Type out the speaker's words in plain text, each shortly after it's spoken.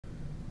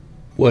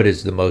What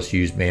is the most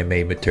used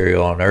man-made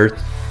material on Earth?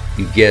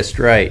 You guessed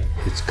right,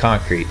 it's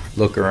concrete.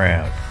 Look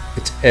around.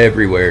 It's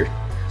everywhere.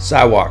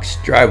 Sidewalks,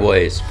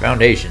 driveways,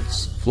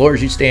 foundations,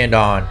 floors you stand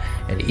on,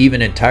 and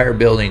even entire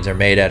buildings are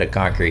made out of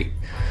concrete.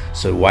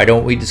 So why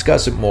don't we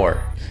discuss it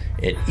more?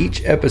 In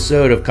each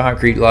episode of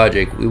Concrete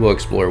Logic, we will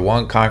explore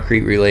one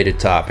concrete-related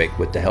topic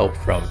with the help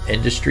from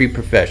industry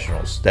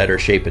professionals that are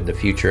shaping the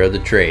future of the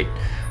trade.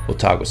 We'll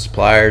talk with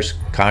suppliers,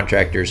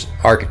 contractors,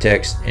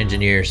 architects,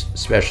 engineers,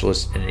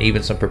 specialists, and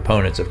even some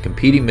proponents of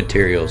competing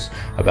materials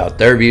about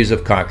their views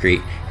of concrete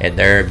and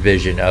their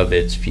vision of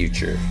its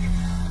future.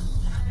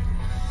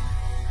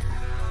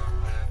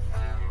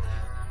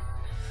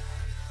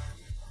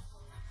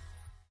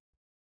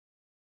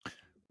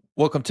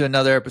 Welcome to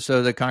another episode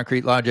of the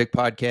Concrete Logic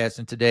podcast,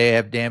 and today I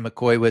have Dan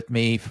McCoy with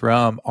me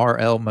from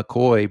R.L.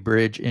 McCoy,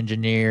 bridge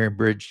engineer,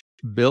 bridge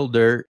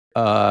builder.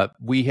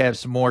 We have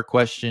some more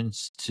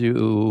questions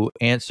to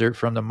answer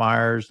from the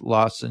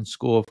Myers-Lawson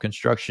School of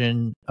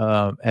Construction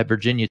at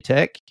Virginia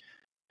Tech.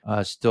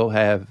 Still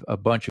have a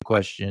bunch of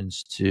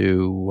questions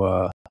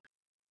to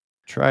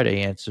try to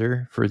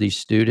answer for these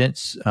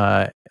students.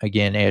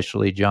 Again,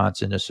 Ashley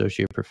Johnson,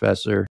 associate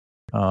professor,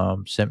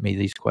 sent me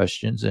these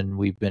questions, and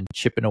we've been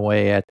chipping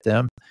away at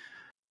them.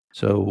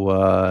 So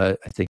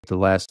I think the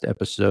last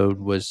episode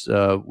was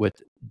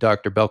with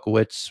Dr.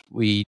 Belkowitz.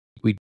 We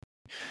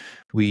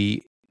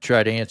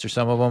tried to answer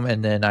some of them,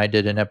 and then I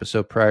did an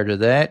episode prior to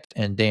that,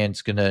 and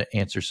Dan's going to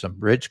answer some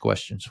bridge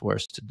questions for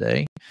us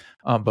today.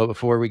 But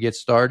before we get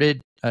started,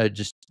 I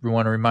just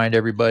want to remind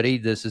everybody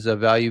this is a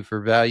value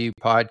for value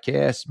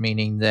podcast,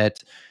 meaning that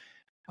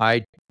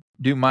I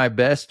do my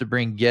best to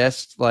bring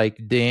guests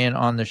like Dan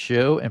on the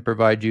show and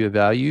provide you a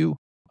value.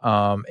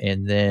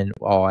 And then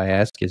all I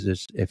ask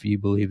is if you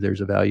believe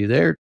there's a value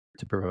there,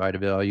 to provide a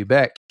value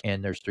back.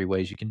 And there's three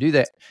ways you can do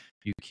that.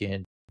 You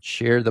can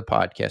share the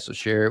podcast. So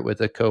share it with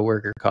a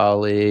coworker,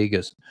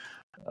 colleague,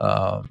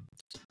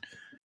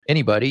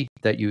 anybody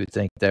that you would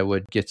think that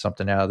would get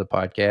something out of the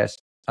podcast.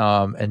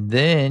 And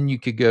then you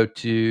could go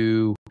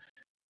to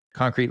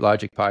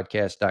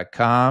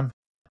concretelogicpodcast.com.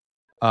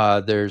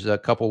 There's a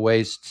couple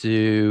ways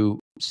to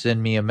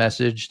send me a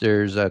message.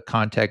 There's a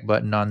contact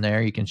button on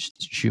there. You can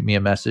shoot me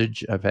a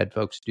message. I've had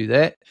folks do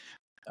that.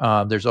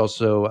 There's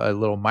also a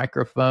little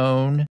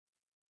microphone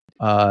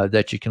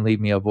that you can leave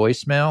me a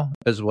voicemail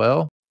as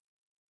well.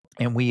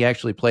 And we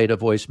actually played a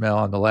voicemail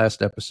on the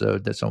last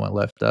episode that someone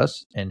left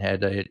us and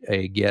had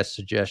a guest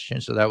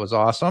suggestion. So that was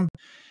awesome.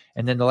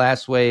 And then the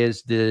last way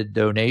is the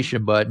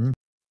donation button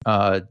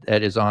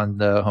that is on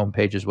the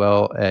homepage as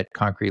well at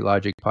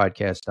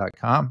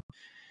concretelogicpodcast.com.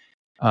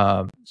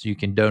 So you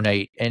can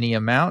donate any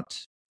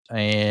amount.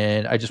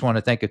 And I just want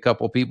to thank a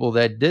couple people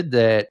that did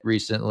that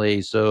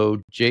recently.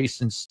 So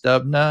Jason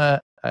Stubna,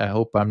 I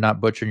hope I'm not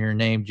butchering your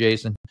name,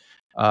 Jason.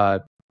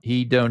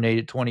 He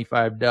donated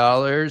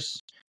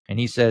 $25. And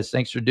he says,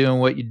 thanks for doing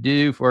what you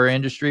do for our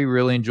industry.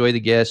 Really enjoy the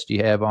guest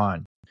you have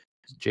on.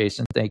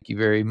 Jason, thank you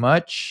very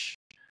much.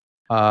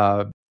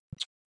 And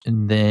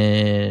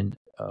then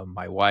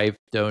my wife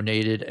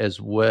donated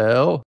as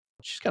well.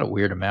 She's got a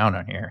weird amount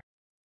on here.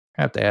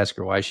 I have to ask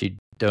her why she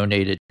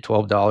donated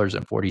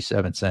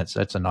 $12.47.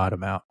 That's an odd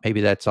amount.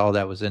 Maybe that's all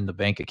that was in the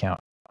bank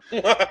account.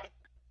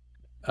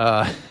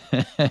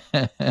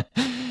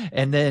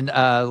 And then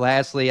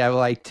lastly, I would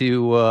like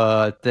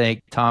to thank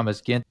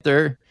Thomas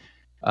Ginther.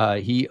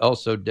 He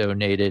also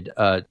donated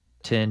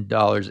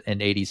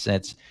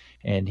 $10.80,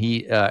 and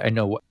I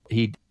know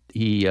he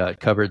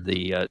covered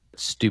the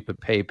stupid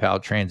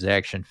PayPal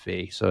transaction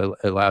fee, so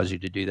it allows you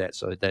to do that.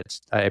 So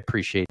I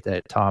appreciate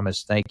that,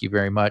 Thomas. Thank you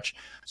very much.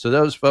 So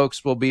those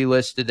folks will be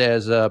listed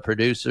as a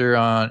producer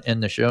in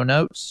the show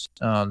notes.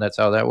 That's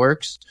how that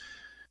works.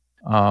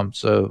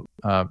 So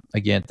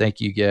again,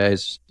 thank you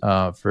guys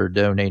for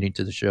donating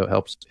to the show.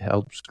 Helps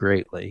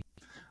greatly.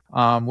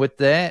 With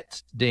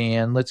that,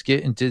 Dan, let's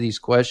get into these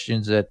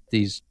questions that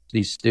these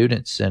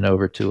students sent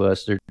over to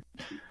us. They're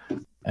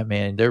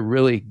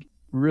really,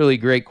 really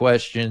great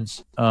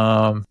questions.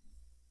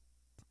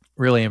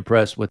 Really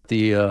impressed with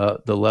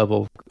the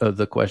level of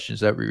the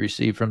questions that we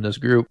received from this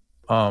group.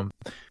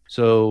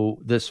 So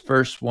this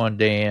first one,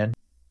 Dan,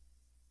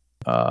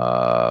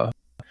 let's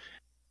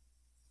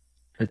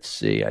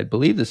see. I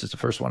believe this is the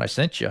first one I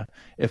sent you.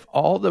 If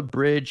all the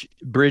bridges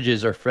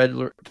are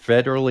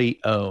federally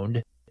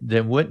owned,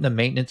 then wouldn't the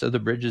maintenance of the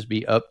bridges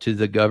be up to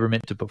the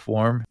government to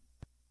perform?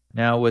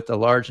 Now, with a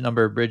large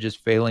number of bridges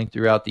failing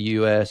throughout the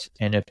U.S.,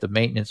 and if the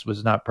maintenance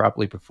was not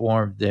properly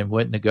performed, then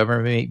wouldn't the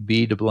government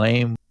be to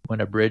blame when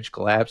a bridge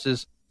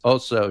collapses?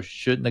 Also,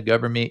 shouldn't the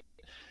government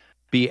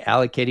be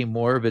allocating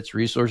more of its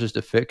resources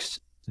to fix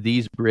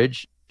these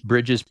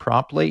bridges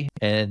promptly?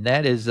 And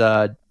that is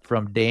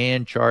from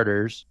Dan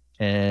Charters,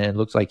 and it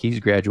looks like he's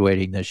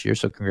graduating this year.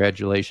 So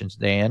congratulations,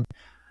 Dan.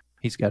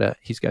 He's got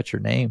your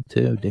name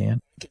too, Dan.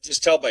 I could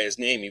just tell by his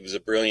name he was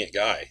a brilliant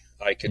guy.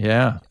 I could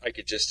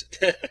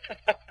just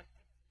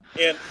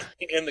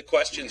and the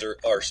questions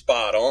are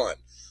spot on.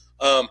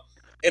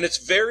 And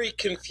it's very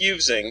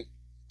confusing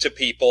to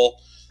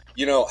people,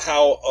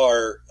 how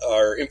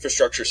our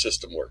infrastructure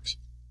system works.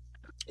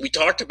 we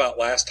talked about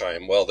last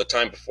time, well, the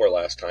time before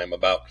last time,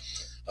 about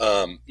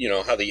how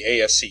the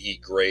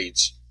ASCE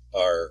grades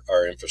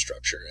our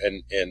infrastructure,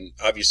 and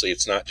obviously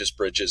it's not just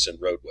bridges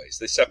and roadways.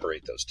 They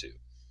separate those two,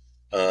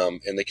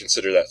 and they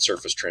consider that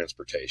surface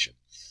transportation.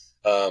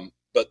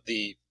 But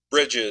the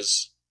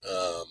bridges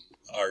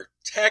are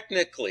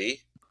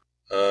technically,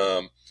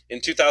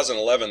 in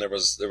 2011 there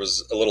was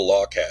a little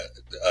law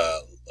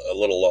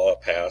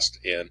passed,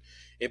 and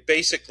it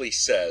basically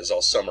says,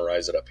 I'll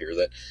summarize it up here,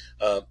 that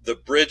the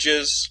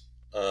bridges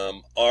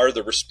are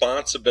the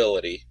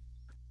responsibility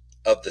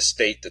of the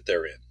state that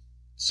they're in.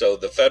 So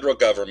the federal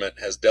government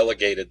has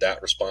delegated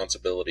that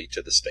responsibility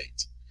to the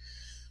states,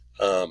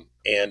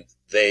 and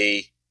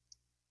they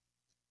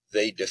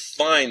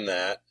define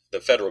that. The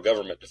federal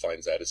government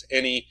defines that as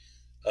any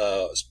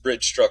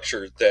bridge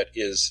structure that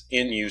is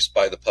in use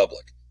by the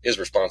public is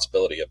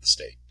responsibility of the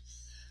state.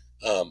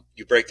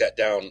 You break that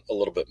down a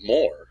little bit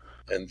more,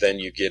 and then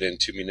you get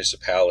into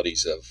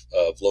municipalities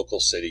of local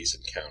cities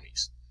and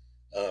counties.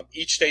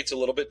 Each state's a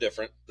little bit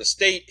different. The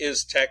state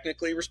is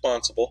technically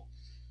responsible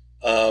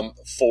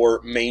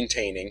for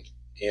maintaining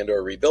and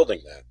or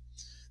rebuilding that.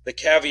 The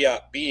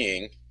caveat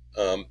being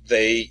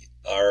they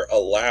are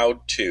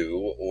allowed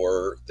to,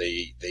 or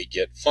they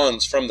get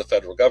funds from the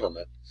federal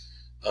government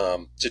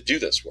to do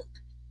this work.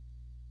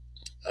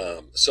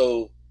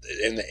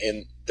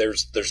 And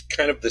there's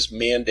kind of this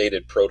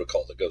mandated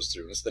protocol that goes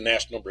through. It's the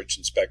National Bridge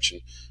Inspection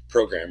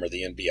Program, or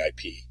the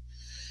NBIP.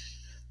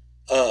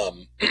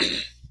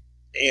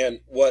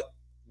 And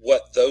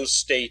what those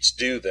states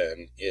do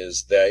then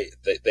is they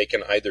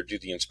can either do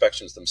the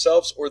inspections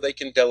themselves, or they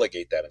can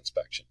delegate that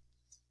inspection.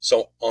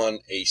 So on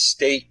a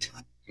state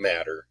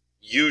matter,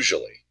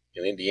 usually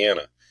in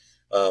Indiana,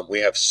 we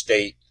have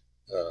state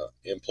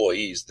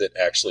employees that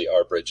actually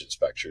are bridge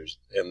inspectors,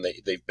 and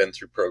they've been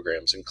through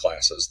programs and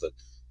classes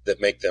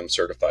that make them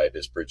certified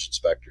as bridge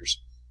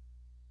inspectors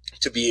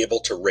to be able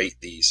to rate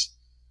these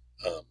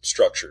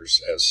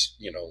structures as,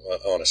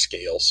 on a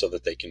scale, so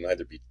that they can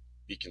either be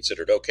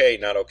considered okay,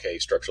 not okay,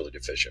 structurally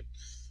deficient,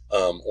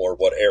 or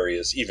what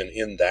areas, even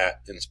in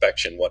that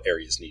inspection, what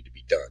areas need to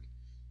be done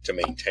to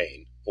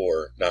maintain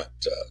or not,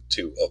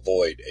 to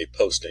avoid a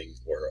posting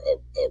or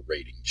a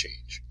rating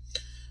change.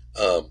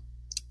 And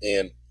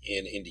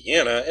in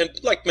Indiana, and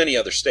like many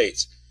other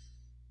states,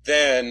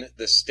 then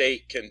the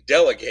state can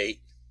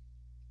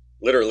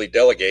literally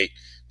delegate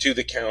to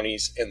the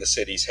counties and the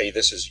cities, hey,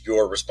 this is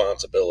your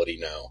responsibility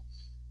now,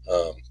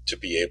 to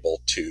be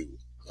able to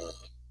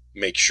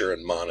make sure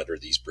and monitor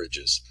these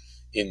bridges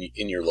in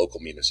your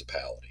local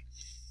municipality.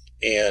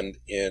 And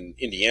in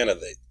Indiana,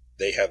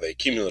 they have a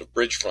cumulative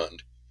bridge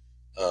fund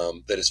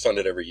that is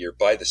funded every year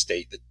by the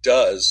state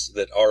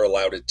that are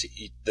allotted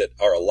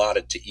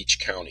to each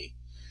county,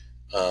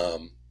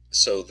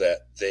 so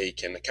that the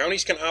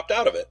counties can opt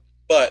out of it,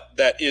 but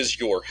that is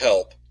your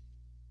help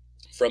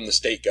from the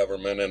state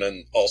government, and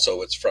then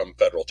also it's from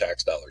federal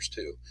tax dollars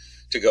too,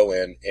 to go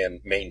in and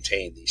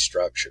maintain these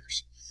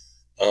structures.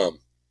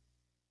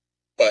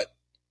 But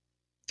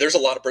there's a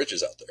lot of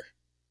bridges out there.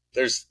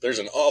 There's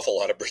an awful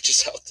lot of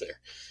bridges out there.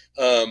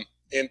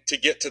 And to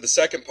get to the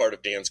second part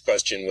of Dan's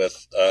question,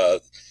 with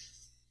a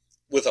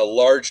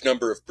large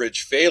number of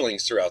bridge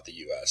failings throughout the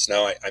U.S.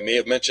 Now, I may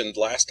have mentioned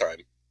last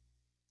time,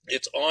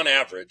 it's on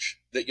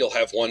average that you'll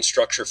have one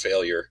structure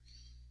failure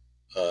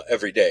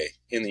every day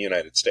in the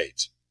United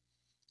States.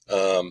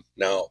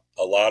 Now,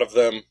 a lot of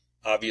them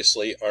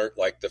obviously aren't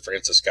like the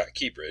Francis Scott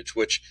Key Bridge,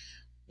 which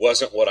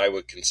wasn't what I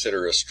would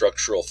consider a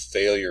structural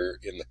failure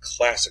in the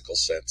classical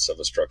sense of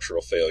a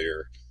structural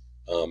failure.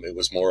 It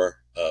was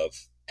more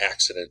of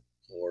accident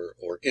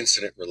or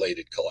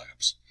incident-related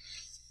collapse.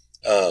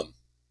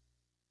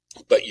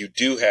 But you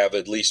do have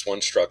at least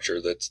one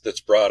structure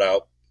that's brought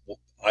out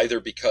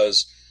either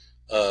because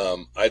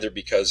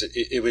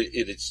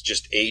it's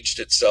just aged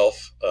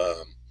itself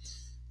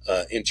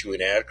into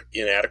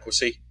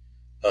inadequacy,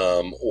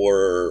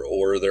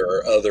 or there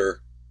are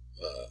other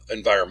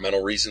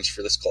environmental reasons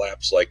for this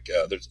collapse. Like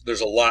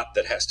there's a lot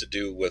that has to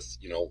do with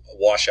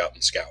washout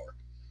and scour.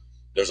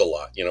 There's a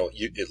lot.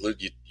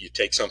 You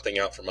take something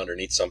out from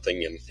underneath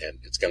something and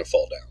it's going to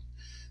fall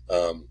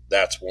down.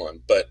 That's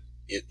one. But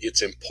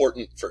it's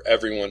important for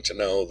everyone to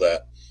know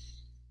that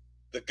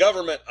the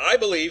government, I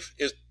believe,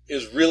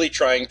 is really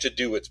trying to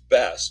do its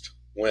best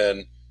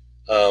when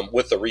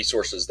with the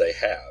resources they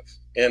have.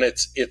 And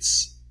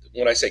it's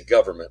when I say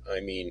government, I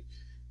mean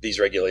these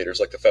regulators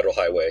like the Federal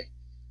Highway,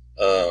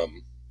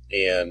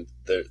 and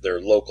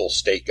their local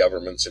state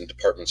governments and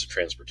departments of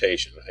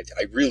transportation.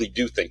 I really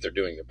do think they're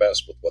doing their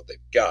best with what they've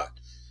got,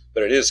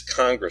 but it is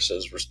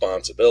Congress's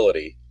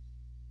responsibility,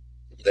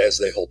 as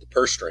they hold the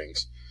purse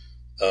strings,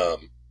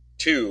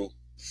 to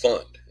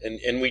fund.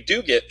 And we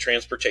do get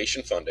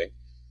transportation funding,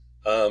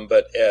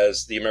 but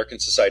as the American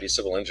Society of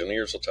Civil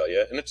Engineers will tell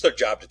you, and it's their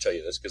job to tell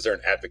you this because they're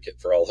an advocate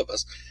for all of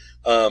us,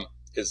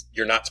 is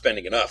you're not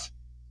spending enough.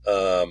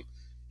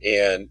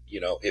 And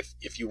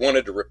if you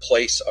wanted to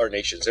replace our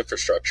nation's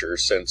infrastructure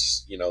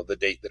since the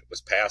date that it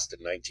was passed in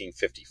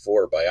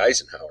 1954 by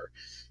Eisenhower,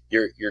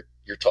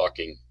 you're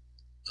talking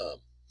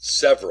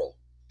several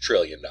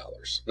trillion,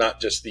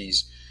 not just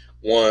these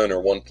 $1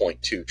 or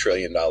 $1.2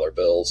 trillion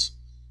bills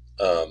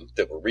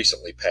that were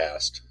recently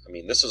passed. I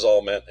mean, this is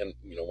all meant, and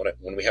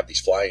when we have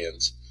these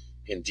fly-ins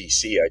in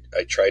D.C.,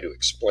 I try to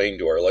explain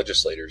to our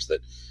legislators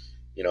that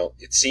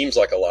it seems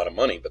like a lot of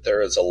money, but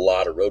there is a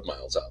lot of road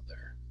miles out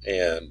there.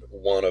 And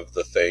one of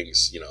the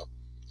things,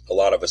 a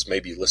lot of us may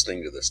be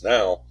listening to this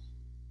now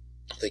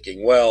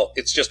thinking, well,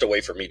 it's just a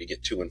way for me to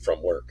get to and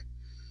from work.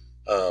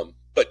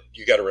 But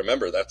you got to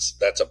remember that's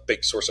a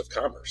big source of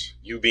commerce.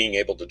 You being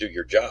able to do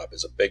your job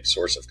is a big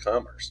source of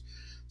commerce.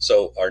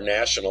 So our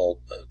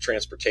national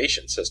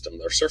transportation system,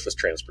 our surface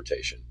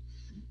transportation,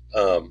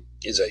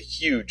 is a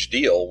huge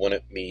deal when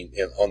it means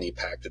on the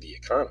impact of the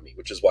economy,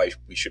 which is why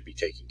we should be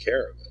taking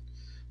care of it.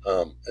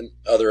 And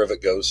other of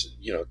it goes,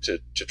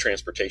 to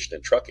transportation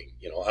and trucking.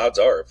 Odds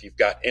are, if you've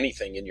got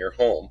anything in your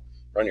home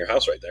or on your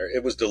house right there,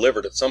 it was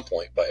delivered at some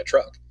point by a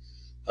truck.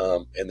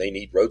 And they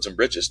need roads and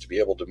bridges to be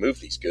able to move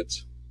these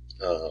goods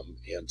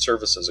and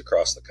services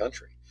across the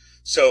country.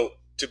 So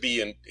to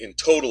be in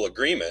total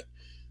agreement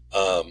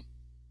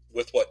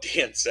with what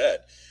Dan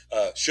said,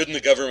 shouldn't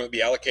the government be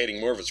allocating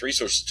more of its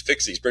resources to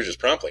fix these bridges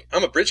promptly?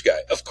 I'm a bridge guy.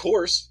 Of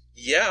course.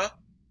 Yeah.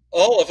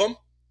 All of them.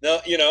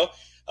 No,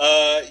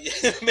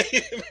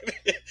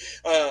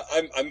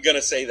 I'm going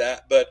to say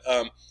that, but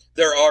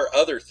there are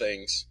other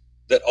things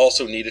that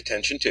also need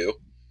attention too.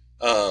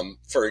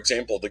 For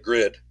example, the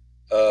grid.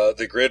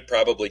 The grid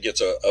probably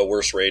gets a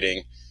worse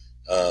rating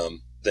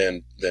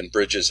than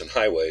bridges and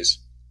highways,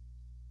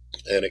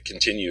 and it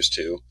continues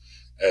to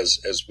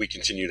as we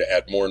continue to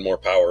add more and more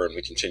power, and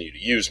we continue to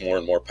use more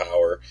and more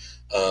power.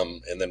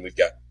 And then we've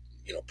got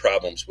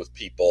problems with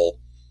people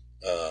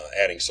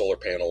adding solar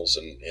panels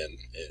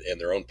and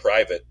their own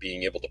private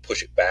being able to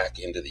push it back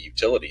into the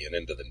utility and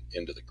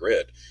into the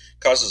grid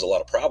causes a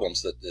lot of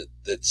problems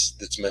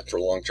that's meant for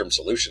long-term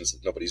solutions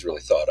that nobody's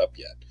really thought up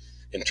yet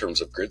in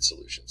terms of grid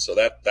solutions. So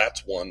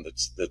that's one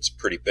that's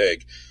pretty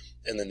big.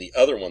 And then the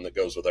other one that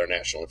goes with our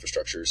national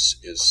infrastructure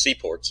is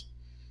seaports.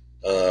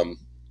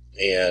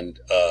 And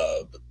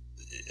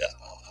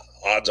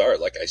odds are,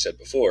 like I said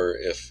before,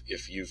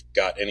 if you've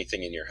got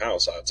anything in your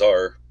house, odds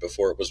are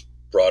before it was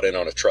brought in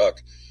on a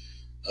truck,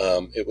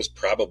 it was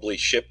probably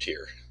shipped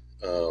here.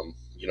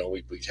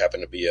 We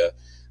happen to be a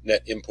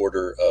net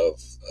importer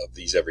of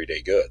these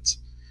everyday goods.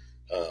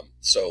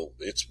 So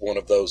it's one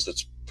of those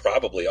that's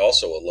probably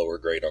also a lower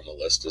grade on the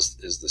list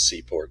is the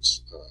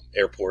seaports,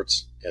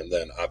 airports, and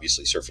then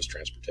obviously surface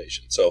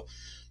transportation. So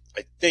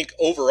I think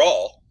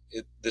overall,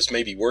 this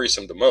may be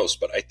worrisome to most,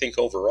 but I think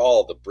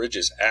overall the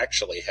bridges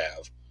actually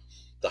have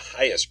the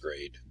highest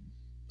grade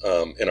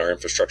in our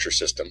infrastructure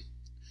system.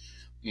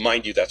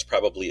 Mind you, that's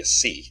probably a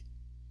C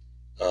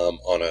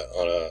on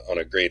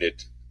a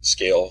graded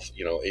scale,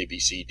 A, B,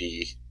 C,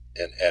 D,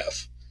 and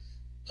F.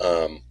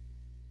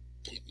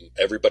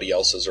 Everybody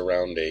else is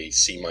around a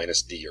C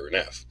minus D or an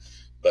F.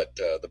 But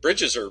the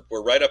bridges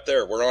we're right up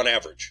there. We're on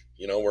average.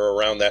 We're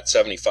around that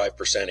 75%,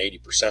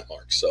 80%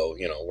 mark. So,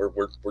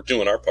 we're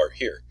doing our part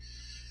here.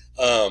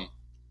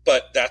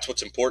 But that's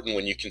what's important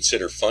when you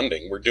consider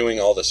funding. We're doing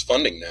all this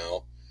funding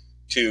now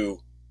to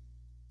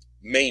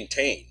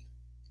maintain,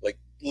 like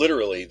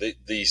literally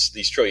these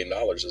 $1 trillion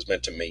is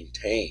meant to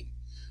maintain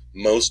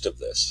most of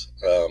this.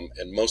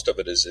 And most of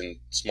it is in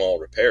small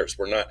repairs.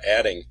 We're not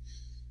adding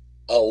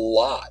a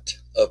lot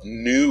of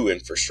new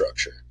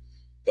infrastructure,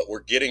 but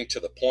we're getting to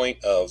the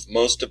point of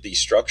most of these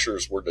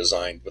structures were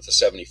designed with a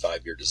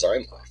 75-year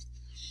design life.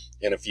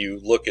 And if you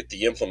look at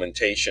the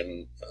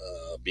implementation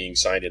being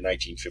signed in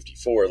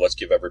 1954, let's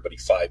give everybody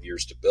 5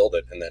 years to build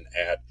it and then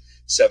add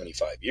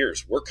 75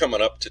 years. We're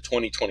coming up to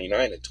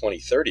 2029 and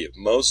 2030 of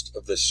most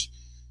of this,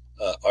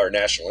 our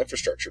national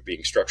infrastructure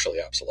being structurally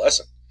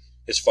obsolescent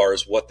as far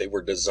as what they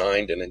were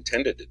designed and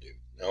intended to do.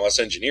 Now, us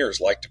engineers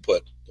like to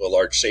put a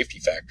large safety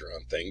factor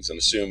on things and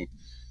assume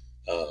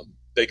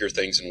bigger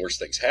things and worse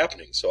things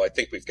happening. So I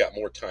think we've got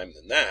more time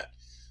than that.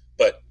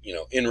 But,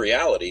 in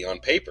reality, on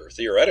paper,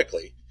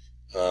 theoretically,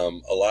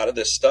 a lot of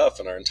this stuff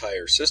in our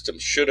entire system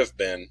should have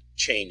been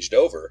changed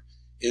over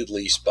at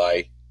least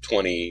by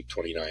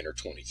 2029 or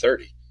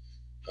 2030.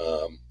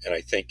 And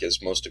I think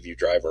as most of you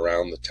drive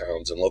around the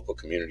towns and local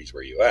communities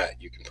where you're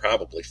at, you can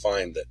probably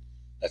find that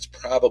that's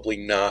probably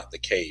not the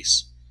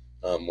case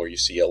where you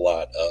see a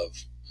lot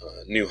of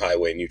new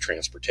highway, new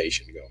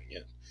transportation going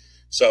in.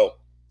 So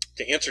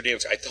to answer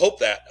Dan's, I hope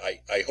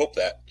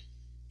that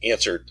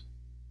answered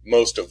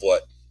most of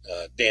what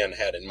Dan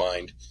had in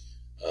mind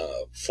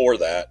for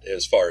that,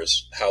 as far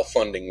as how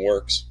funding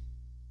works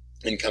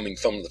and coming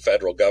from the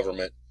federal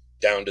government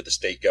down to the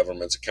state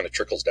governments. It kind of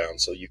trickles down,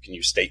 so you can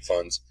use state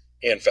funds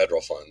and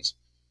federal funds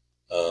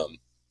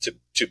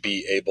to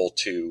be able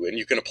to, and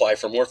you can apply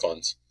for more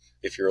funds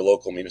if you're a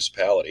local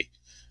municipality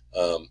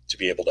to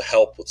be able to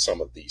help with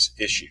some of these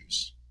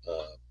issues.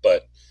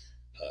 But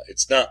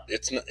it's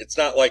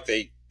not like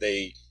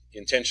they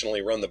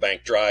intentionally run the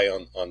bank dry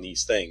on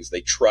these things.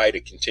 They try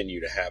to continue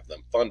to have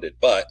them funded,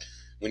 but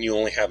when you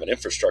only have an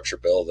infrastructure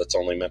bill that's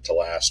only meant to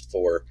last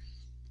for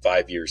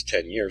 5 years,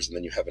 10 years, and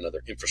then you have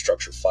another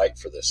infrastructure fight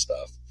for this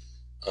stuff,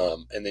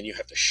 and then you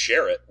have to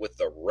share it with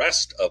the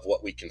rest of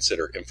what we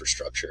consider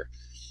infrastructure.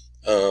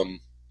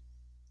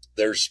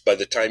 There's by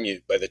the time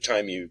you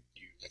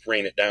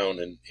rain it down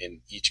and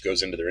each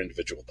goes into their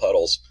individual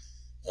puddles,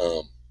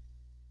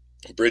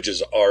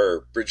 bridges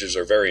are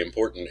very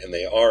important, and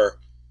they are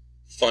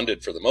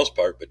funded for the most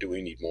part. But do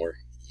we need more?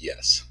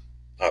 Yes,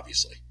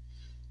 obviously.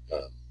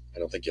 I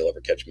don't think you'll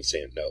ever catch me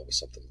saying no with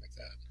something like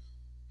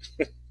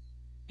that.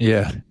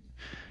 Yeah.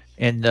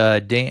 And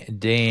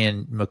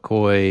Dan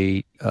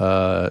McCoy,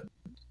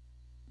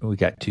 we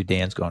got two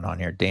Dans going on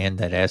here. Dan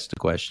that asked the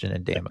question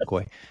and Dan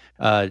McCoy.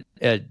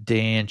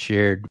 Dan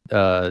shared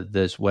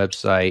this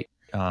website.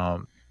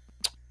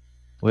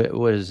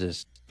 What is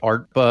this?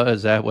 ARTBA,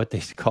 is that what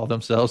they call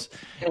themselves?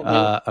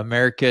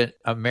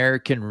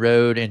 American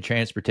Road and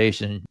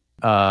Transportation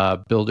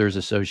Builders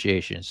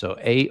Association. So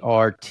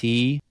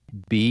ARTBA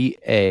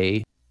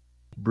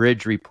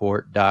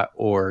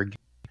bridgereport.org.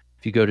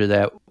 If you go to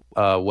that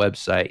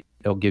website,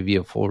 it'll give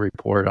you a full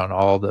report on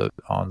all the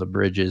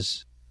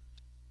bridges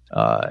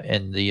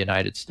in the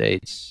United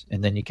States,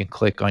 and then you can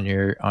click on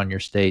your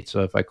state.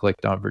 So if I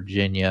clicked on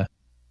Virginia,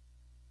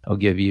 I'll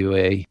give you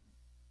a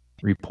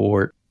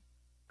report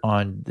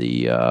on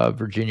the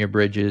Virginia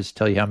bridges,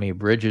 tell you how many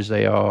bridges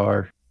they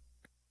are,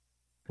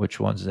 which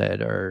ones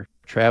that are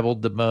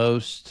traveled the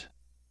most,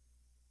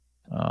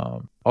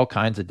 all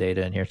kinds of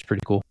data in here. It's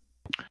pretty cool.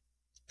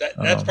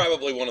 That's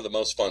probably one of the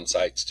most fun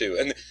sites too.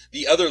 And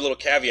the other little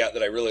caveat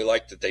that I really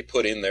like that they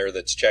put in there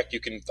that's checked, you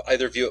can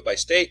either view it by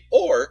state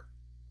or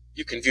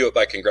you can view it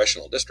by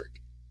congressional district.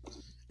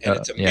 And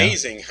it's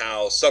amazing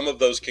how some of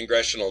those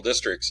congressional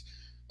districts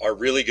are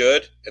really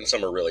good and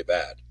some are really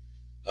bad.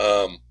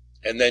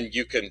 And then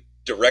you can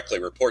directly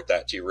report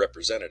that to your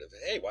representative.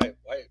 Hey,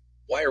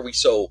 why are we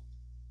so?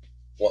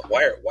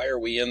 Why are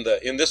we in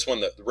this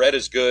one? The red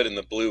is good and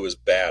the blue is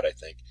bad, I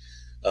think.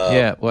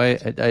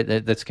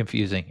 That's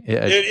confusing.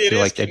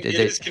 It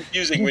is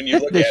confusing when you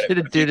look at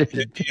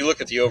it. You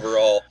look at the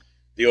overall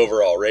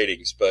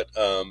ratings, but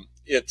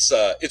it's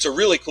a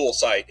really cool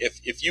site.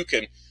 If you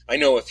can, I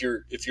know if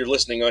you're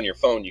listening on your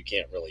phone, you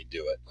can't really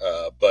do it.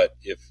 But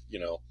if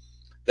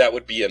that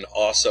would be an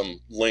awesome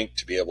link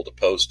to be able to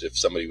post if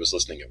somebody was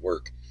listening at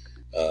work.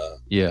 I'll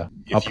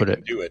put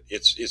it. Do it.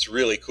 It's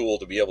really cool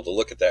to be able to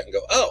look at that and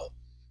go, oh,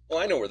 well,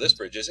 I know where this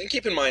bridge is. And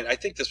keep in mind, I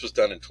think this was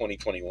done in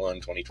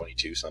 2021,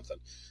 2022, something.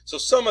 So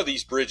some of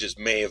these bridges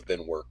may have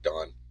been worked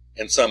on,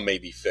 and some may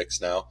be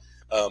fixed now.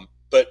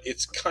 But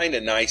it's kind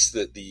of nice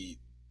that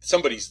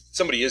somebody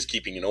is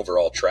keeping an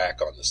overall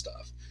track on the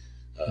stuff.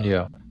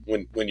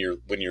 When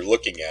you're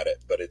looking at it,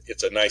 but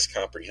it's a nice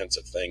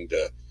comprehensive thing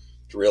to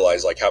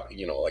realize, like how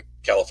like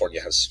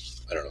California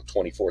has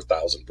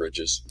 24,000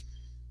 bridges.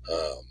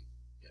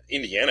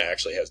 Indiana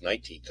actually has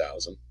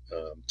 19,000.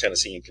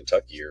 Tennessee and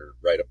Kentucky are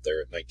right up there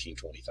at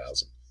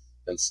 19,000-20,000,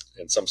 and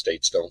some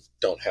states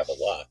don't have a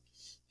lot.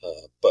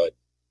 But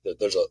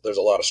there's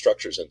a lot of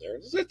structures in there.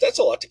 That's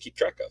a lot to keep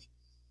track of.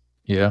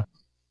 Yeah.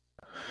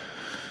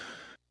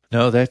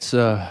 No, that's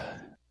I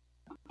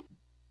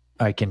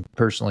can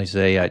personally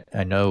say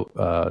I know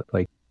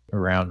like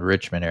around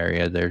Richmond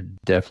area, they're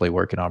definitely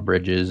working on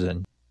bridges,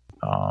 and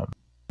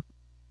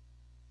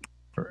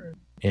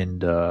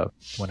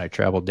when I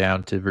traveled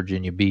down to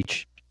Virginia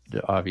Beach,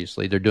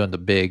 obviously they're doing the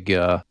big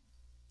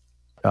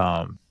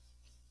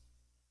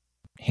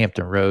Hampton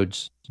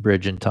Roads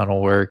bridge and tunnel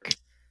work,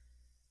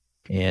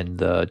 and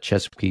the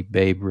Chesapeake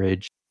Bay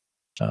Bridge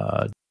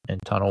and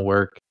tunnel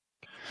work.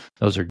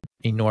 Those are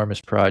enormous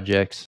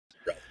projects,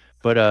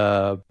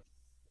 but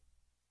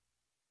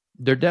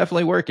they're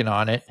definitely working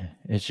on it.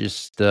 It's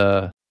just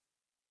that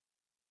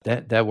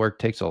work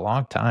takes a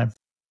long time.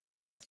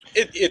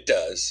 It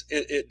does.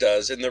 It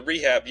does. And the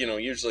rehab,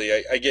 usually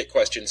I get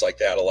questions like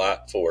that a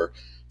lot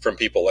from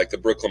people like the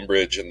Brooklyn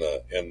Bridge and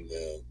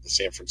the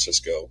San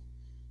Francisco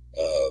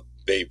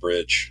Bay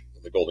Bridge,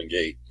 the Golden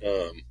Gate.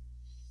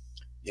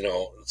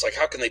 It's like,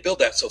 how can they build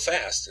that so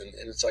fast? And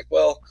it's like,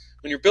 well,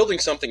 when you're building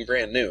something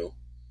brand new,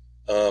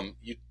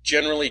 you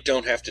generally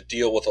don't have to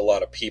deal with a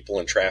lot of people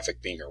and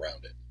traffic being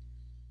around it.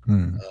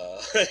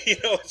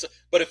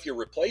 But if you're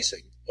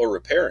replacing or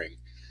repairing,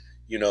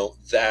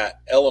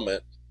 that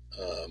element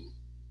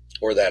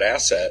or that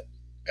asset,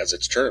 as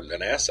it's termed,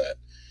 an asset,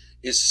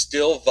 is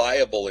still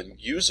viable and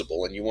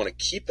usable, and you want to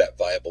keep that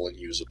viable and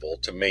usable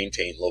to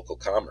maintain local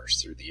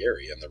commerce through the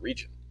area and the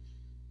region,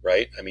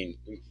 right? I mean,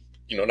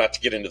 not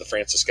to get into the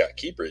Francis Scott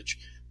Key Bridge,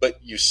 but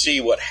you see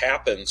what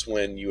happens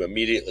when you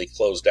immediately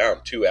close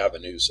down two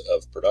avenues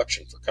of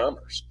production for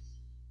commerce.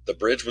 The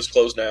bridge was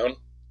closed down,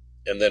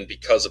 and then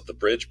because of the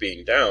bridge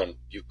being down,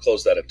 you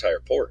close that entire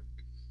port.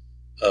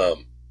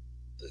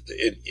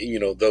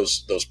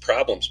 Those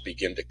problems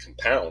begin to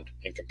compound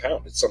and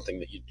compound. It's something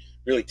that you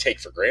really take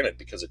for granted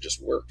because it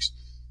just works.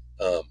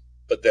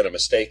 But then a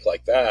mistake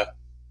like that,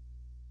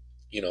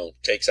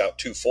 takes out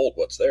twofold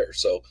what's there.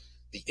 So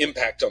the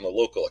impact on the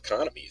local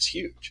economy is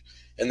huge.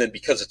 And then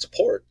because it's a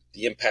port,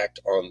 the impact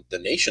on the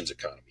nation's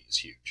economy is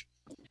huge.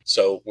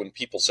 So when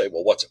people say,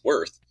 well, what's it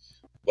worth?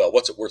 Well,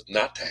 what's it worth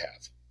not to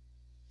have?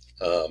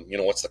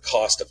 What's the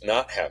cost of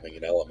not having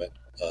an element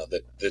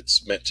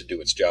that's meant to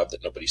do its job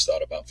that nobody's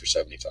thought about for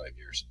 75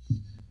 years?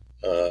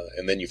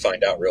 And then you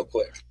find out real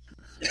quick.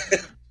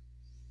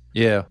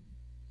 Yeah.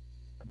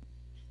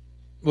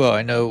 Well,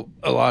 I know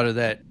a lot of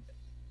that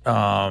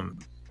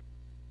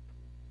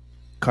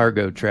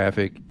cargo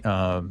traffic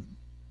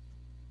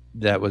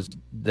that was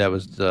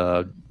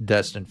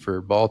destined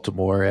for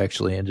Baltimore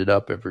actually ended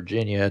up in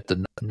Virginia at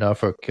the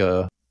Norfolk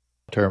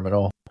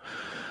terminal.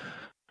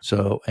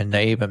 So, and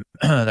they even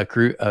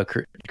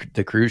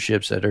the cruise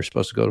ships that are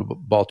supposed to go to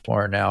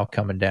Baltimore are now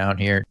coming down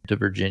here to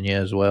Virginia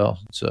as well.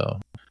 So,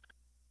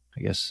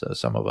 I guess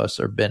some of us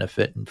are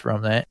benefiting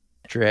from that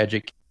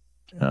tragic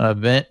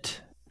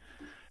event.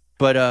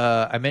 But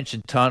I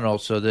mentioned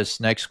tunnels, so this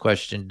next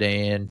question,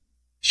 Dan,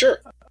 Sure,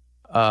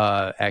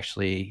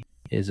 actually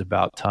is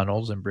about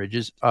tunnels and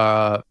bridges.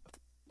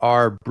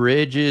 Are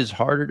bridges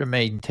harder to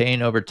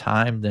maintain over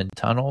time than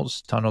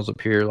tunnels? Tunnels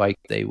appear like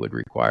they would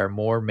require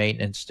more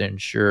maintenance to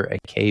ensure a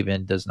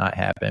cave-in does not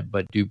happen,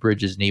 but do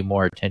bridges need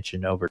more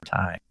attention over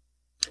time?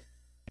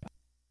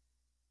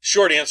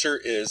 short answer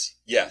is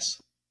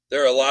yes.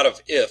 There are a lot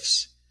of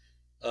ifs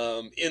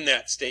in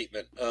that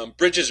statement.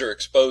 Bridges are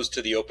exposed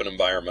to the open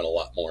environment a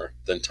lot more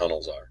than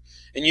tunnels are.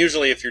 And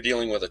usually if you're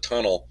dealing with a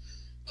tunnel,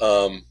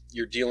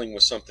 you're dealing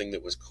with something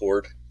that was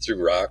cored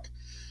through rock,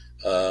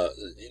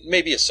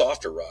 maybe a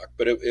softer rock,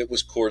 but it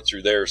was cored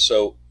through there.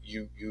 So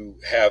you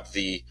have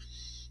the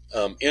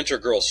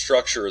integral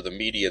structure of the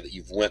media that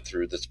you've went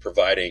through that's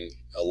providing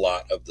a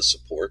lot of the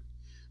support.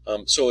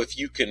 So if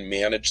you can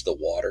manage the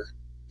water,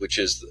 which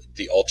is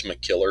the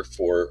ultimate killer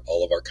for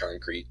all of our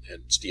concrete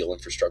and steel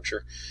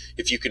infrastructure,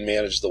 if you can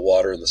manage the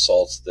water and the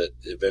salts that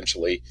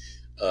eventually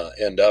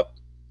end up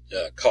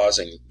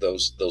causing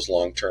those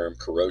long-term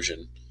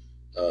corrosion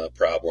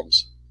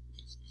problems,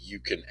 you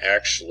can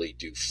actually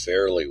do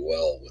fairly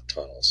well with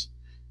tunnels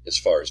as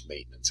far as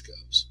maintenance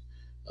goes.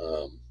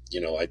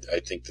 I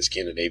think the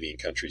Scandinavian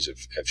countries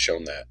have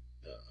shown that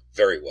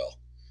very well.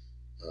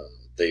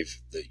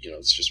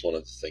 It's just one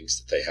of the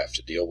things that they have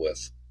to deal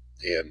with.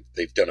 And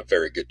they've done a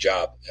very good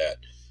job at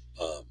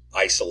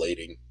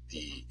isolating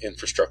the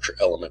infrastructure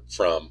element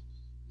from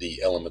the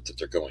element that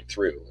they're going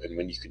through. And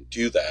when you can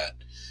do that,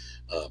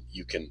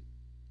 you can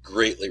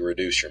greatly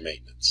reduce your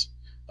maintenance.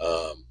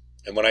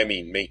 And when I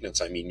mean maintenance,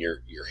 I mean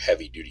your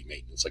heavy duty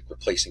maintenance, like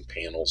replacing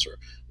panels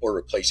or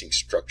replacing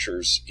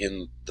structures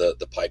in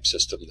the pipe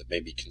system that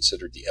may be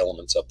considered the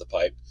elements of the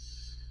pipe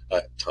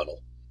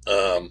tunnel.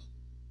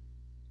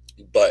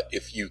 But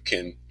if you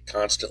can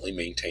constantly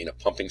maintain a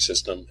pumping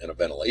system and a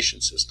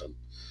ventilation system,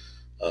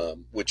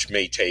 which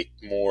may take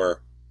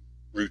more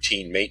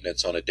routine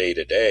maintenance on a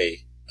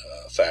day-to-day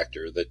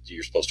factor that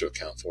you're supposed to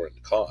account for in the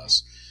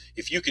costs.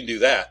 If you can do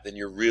that, then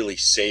you're really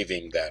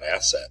saving that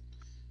asset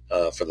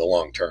for the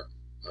long term.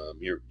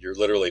 You're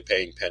literally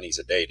paying pennies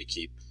a day to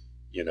keep,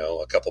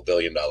 a couple $1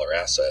 billion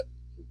asset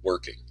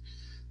working,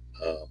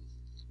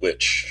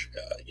 which,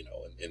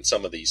 in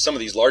some of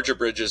these larger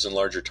bridges and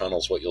larger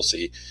tunnels, what you'll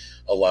see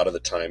a lot of the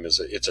time is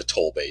it's a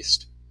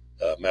toll-based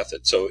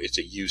method. So it's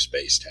a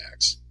use-based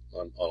tax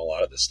on a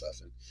lot of this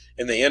stuff.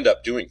 And they end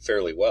up doing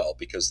fairly well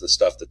because the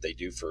stuff that they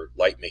do for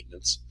light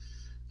maintenance,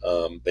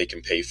 they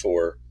can pay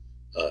for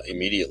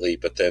immediately,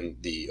 but then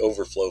the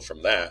overflow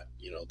from that,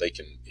 they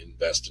can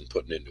invest in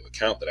putting into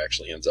account that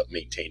actually ends up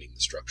maintaining the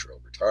structure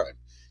over time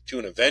to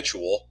an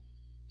eventual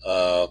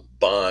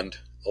bond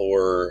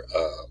or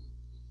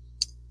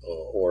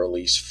a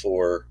lease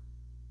for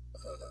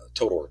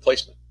total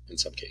replacement in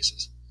some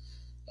cases.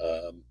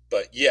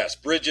 But yes,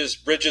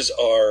 bridges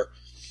are,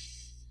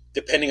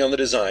 depending on the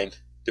design,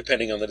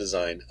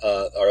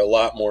 are a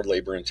lot more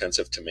labor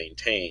intensive to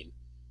maintain.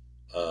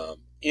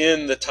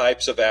 In the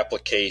types of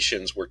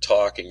applications we're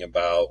talking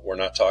about, we're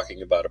not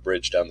talking about a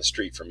bridge down the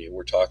street from you.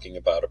 We're talking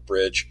about a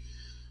bridge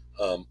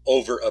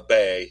over a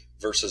bay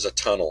versus a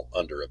tunnel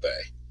under a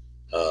bay.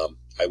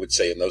 I would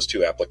say in those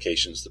two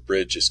applications, the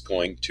bridge is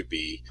going to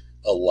be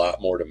a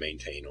lot more to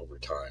maintain over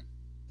time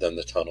than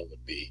the tunnel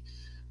would be.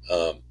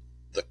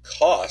 The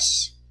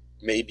costs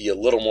may be a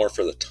little more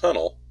for the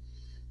tunnel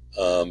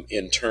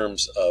in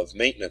terms of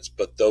maintenance,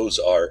 but those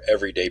are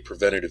everyday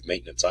preventative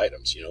maintenance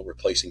items,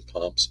 replacing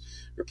pumps,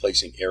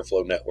 replacing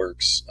airflow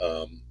networks.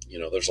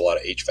 There's a lot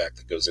of HVAC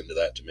that goes into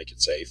that to make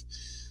it safe.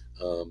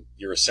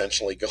 You're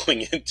essentially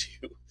going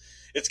into,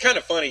 it's kind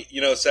of funny,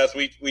 Seth,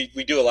 we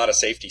do a lot of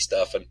safety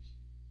stuff, and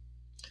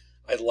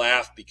I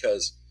laugh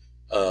because,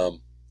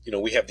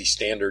 we have these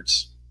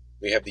standards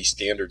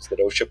that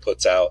OSHA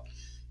puts out.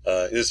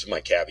 This is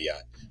my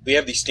caveat. We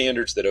have these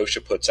standards that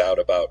OSHA puts out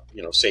about,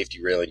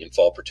 safety railing and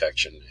fall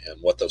protection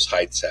and what those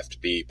heights have to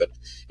be. But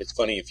it's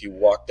funny, if you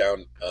walk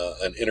down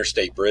an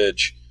interstate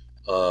bridge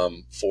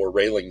for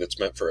railing that's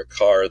meant for a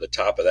car, the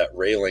top of that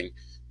railing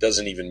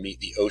doesn't even meet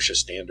the OSHA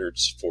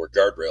standards for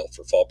guardrail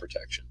for fall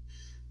protection,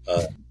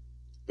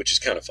 which is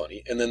kind of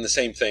funny. And then the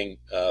same thing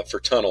for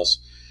tunnels.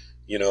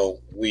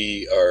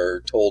 We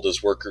are told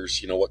as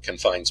workers, what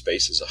confined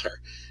spaces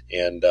are.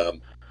 And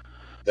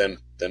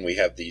then we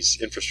have these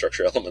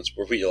infrastructure elements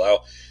where we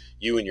allow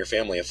you and your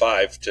family of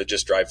 5 to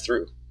just drive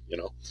through.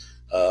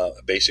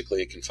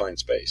 basically a confined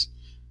space.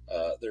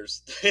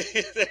 There's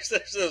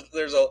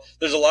there's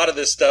a lot of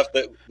this stuff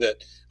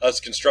that us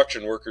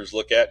construction workers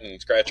look at and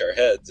scratch our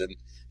heads, and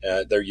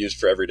they're used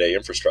for everyday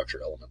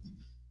infrastructure elements.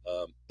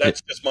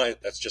 That's just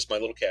my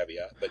little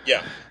caveat. But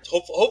yeah,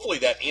 hopefully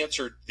that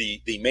answered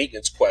the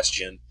maintenance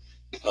question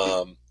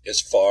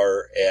as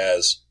far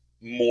as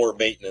more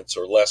maintenance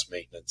or less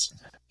maintenance.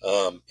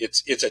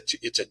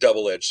 It's a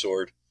double-edged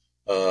sword.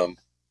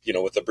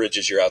 With the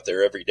bridges, you're out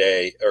there every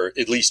day, or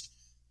at least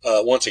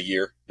once a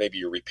year. Maybe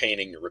you're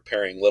repainting or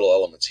repairing little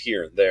elements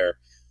here and there.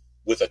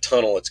 With a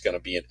tunnel, it's going to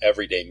be an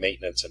everyday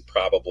maintenance and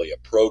probably a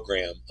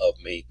program of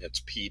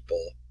maintenance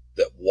people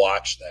that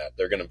watch that.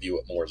 They're going to view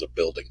it more as a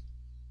building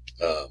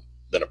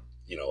than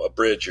a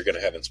bridge. You're going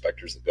to have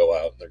inspectors that go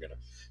out and they're going to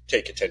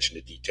take attention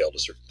to detail to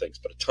certain things.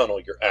 But a tunnel,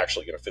 you're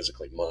actually going to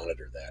physically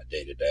monitor that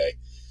day to day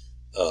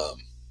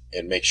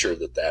and make sure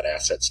that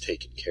asset's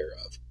taken care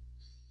of.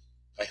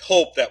 I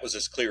hope that was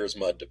as clear as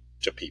mud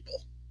to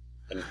people.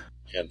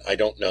 And I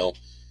don't know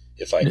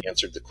if I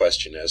answered the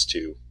question as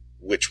to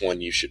which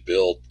one you should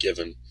build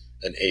given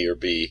an A or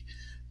B,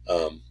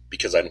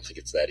 because I don't think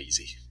it's that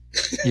easy.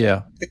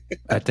 Yeah.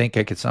 I think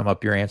I could sum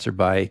up your answer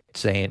by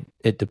saying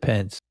it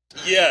depends.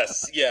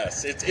 Yes.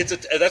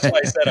 That's why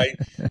I said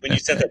when you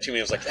sent that to me,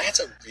 I was like, that's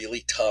a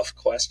really tough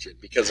question,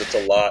 because it's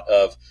a lot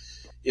of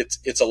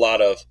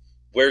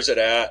where's it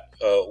at,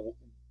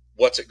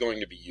 what's it going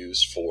to be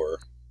used for,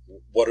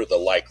 what are the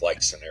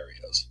like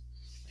scenarios.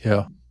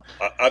 Yeah.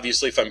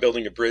 Obviously, if I'm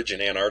building a bridge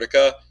in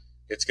Antarctica,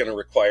 it's going to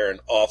require an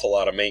awful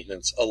lot of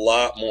maintenance, a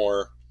lot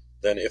more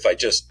than if I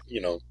just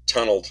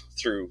tunneled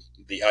through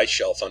the ice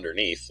shelf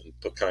underneath and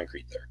put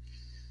concrete there.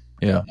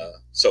 Yeah.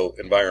 So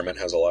environment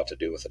has a lot to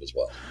do with it as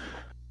well.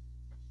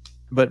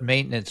 But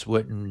maintenance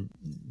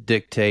wouldn't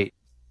dictate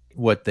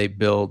what they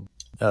build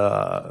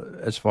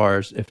as far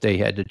as if they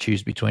had to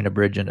choose between a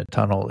bridge and a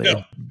tunnel.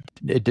 No.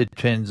 It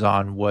depends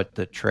on what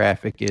the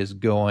traffic is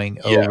going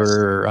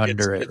over or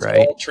under it's right?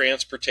 It's all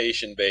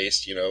transportation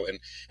based,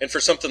 and for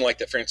something like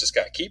the Francis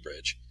Scott Key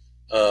Bridge,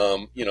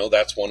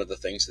 that's one of the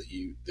things that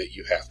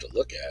you have to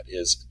look at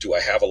is, do I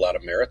have a lot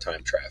of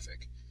maritime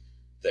traffic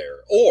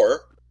there?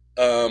 Or,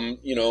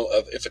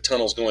 if a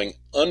tunnel's going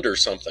under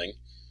something,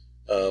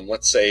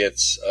 let's say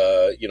it's,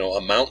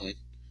 a mountain,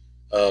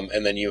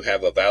 and then you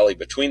have a valley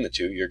between the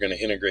two, you're going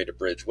to integrate a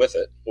bridge with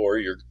it, or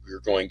you're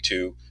going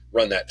to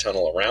run that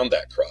tunnel around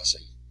that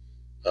crossing,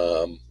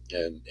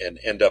 and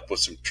end up with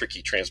some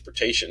tricky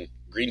transportation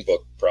green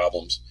book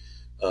problems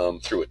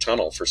through a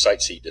tunnel for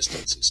sightsee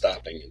distance and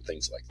stopping and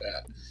things like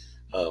that.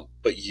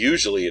 But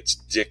usually it's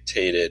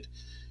dictated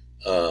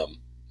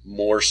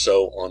more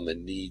so on the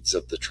needs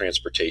of the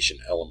transportation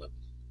element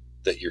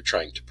that you're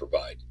trying to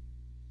provide.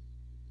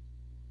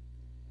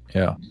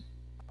 Yeah.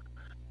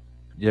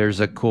 There's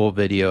a cool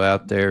video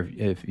out there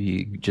if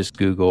you just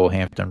Google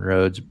Hampton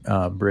Roads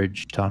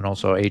Bridge Tunnel,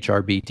 so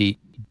HRBT.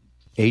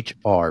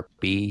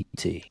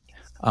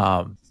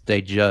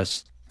 They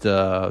just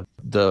the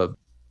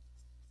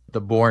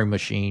boring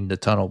machine, the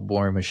tunnel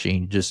boring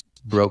machine, just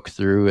broke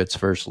through its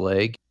first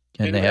leg,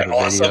 and they have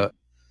a video.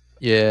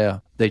 Yeah,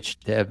 they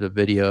have the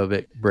video of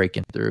it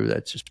breaking through.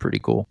 That's just pretty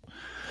cool.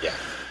 Yeah.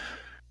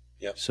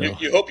 Yeah. So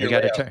you hope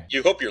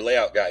your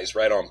layout guy is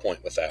right on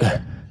point with that.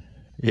 Right?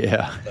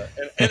 Yeah.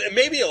 And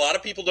maybe a lot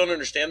of people don't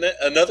understand that.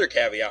 Another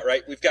caveat,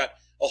 right? We've got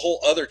a whole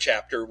other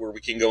chapter where we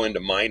can go into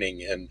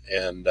mining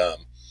and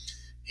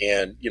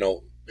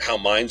how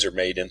mines are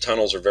made, and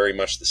tunnels are very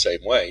much the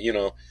same way.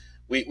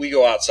 We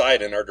go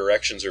outside and our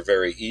directions are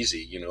very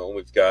easy.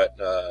 We've got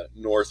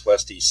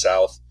northwest, east,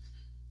 south,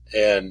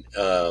 and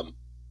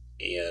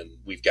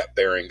we've got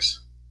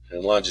bearings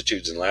and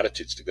longitudes and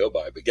latitudes to go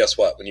by. But guess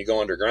what? When you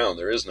go underground,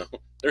 there is no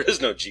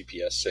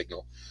GPS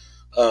signal.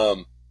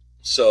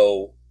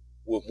 So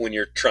when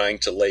you're trying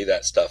to lay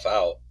that stuff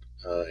out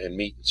and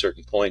meet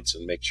certain points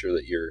and make sure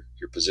that your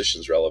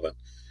position's relevant,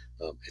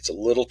 it's a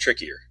little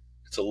trickier.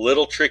 It's a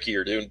little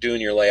trickier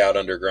doing your layout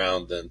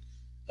underground than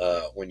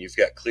when you've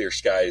got clear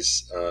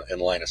skies and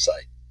line of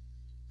sight.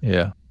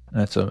 Yeah,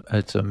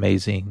 that's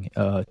amazing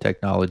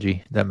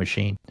technology, that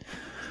machine.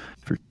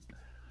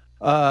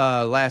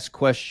 Last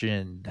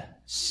question.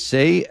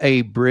 Say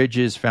a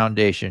bridge's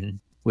foundation,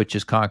 which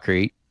is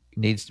concrete,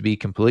 needs to be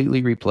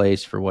completely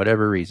replaced for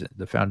whatever reason.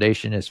 The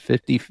foundation is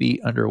 50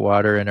 feet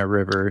underwater in a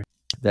river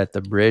that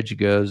the bridge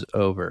goes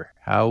over.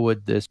 How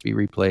would this be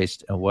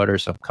replaced, and what are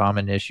some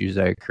common issues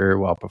that occur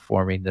while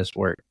performing this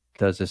work?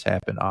 Does this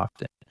happen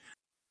often?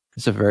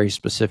 It's a very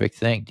specific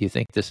thing. Do you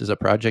think this is a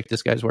project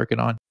this guy's working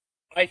on?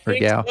 I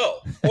think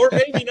so. Or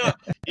maybe not.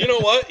 You know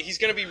what? He's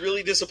going to be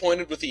really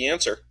disappointed with the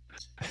answer.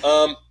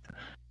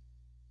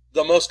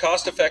 The most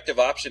cost-effective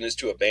option is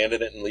to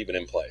abandon it and leave it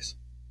in place.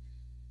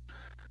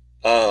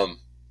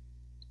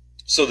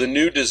 So the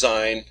new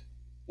design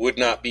would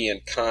not be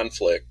in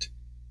conflict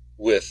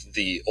with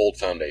the old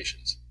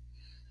foundations.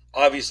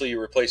 Obviously,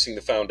 you're replacing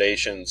the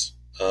foundations,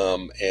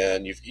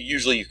 and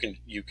usually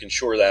you can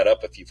shore that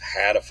up if you've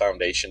had a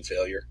foundation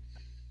failure.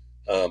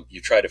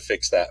 you try to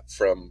fix that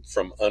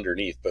from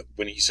underneath. But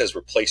when he says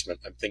replacement,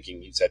 I'm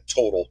thinking he's had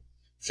total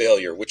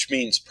failure, which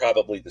means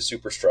probably the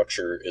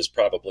superstructure is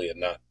probably in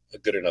not a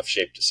good enough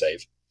shape to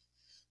save.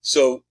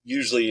 So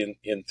usually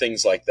in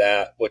things like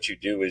that, what you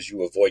do is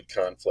you avoid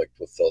conflict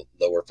with the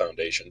lower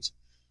foundations,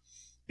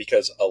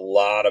 because a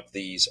lot of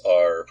these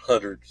are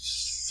 100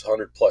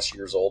 plus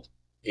years old,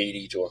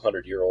 80 to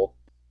 100-year old.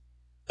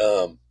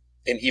 And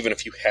even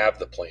if you have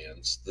the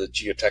plans, the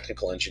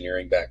geotechnical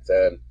engineering back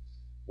then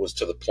was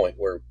to the point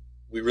where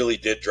we really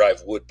did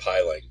drive wood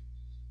piling,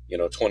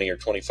 20 or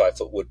 25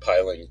 foot wood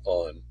piling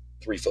on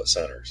 3 foot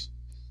centers.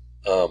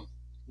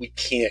 We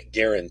can't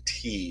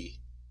guarantee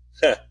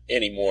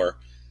anymore.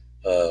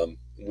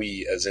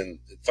 We, as in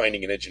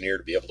finding an engineer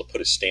to be able to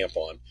put a stamp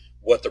on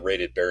what the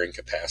rated bearing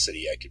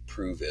capacity I could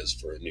prove is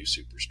for a new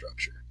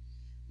superstructure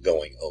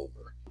going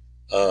over.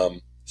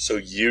 So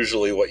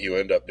usually what you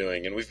end up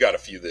doing, and we've got a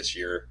few this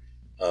year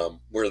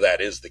where that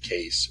is the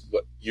case,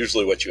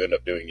 usually what you end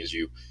up doing is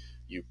you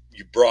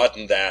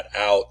broaden that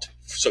out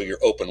so your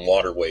open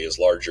waterway is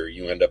larger.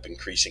 You end up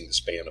increasing the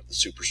span of the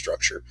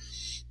superstructure,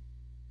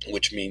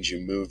 which means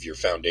you move your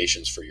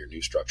foundations for your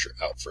new structure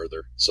out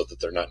further so that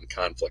they're not in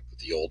conflict with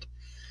the old.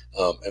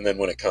 And then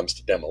when it comes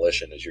to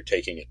demolition, as you're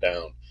taking it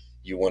down,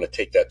 you want to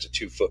take that to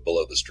 2 foot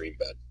below the stream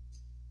bed.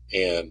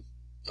 And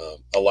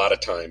a lot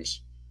of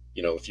times,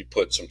 if you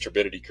put some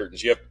turbidity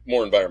curtains, you have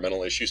more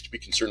environmental issues to be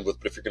concerned with.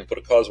 But if you're going to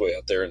put a causeway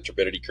out there and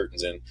turbidity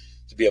curtains in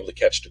to be able to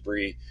catch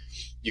debris,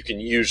 you can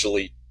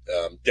usually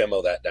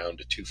demo that down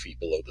to 2 feet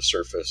below the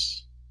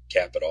surface,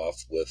 cap it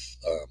off with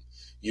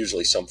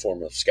usually some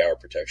form of scour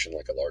protection,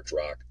 like a large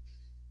rock,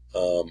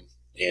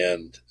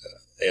 and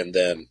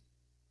then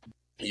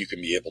you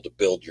can be able to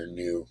build your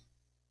new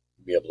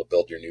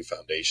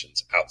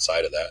foundations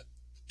outside of that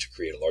to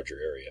create a larger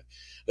area.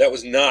 That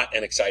was not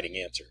an exciting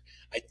answer.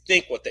 I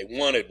think what they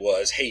wanted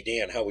was, hey,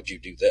 Dan, how would you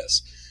do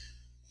this?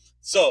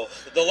 So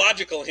the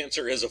logical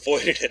answer is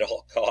avoid it at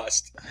all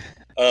costs,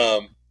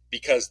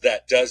 because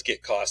that does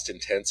get cost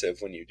intensive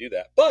when you do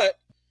that. But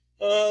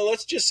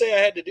let's just say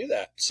I had to do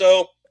that.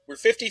 So we're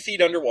 50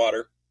 feet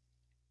underwater.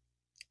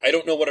 I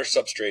don't know what our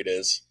substrate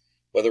is,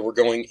 whether we're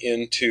going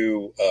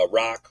into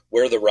rock,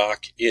 where the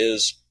rock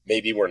is.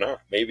 Maybe we're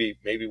not. Maybe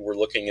we're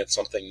looking at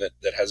something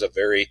that has a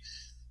very,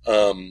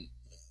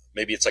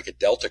 maybe it's like a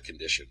delta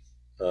condition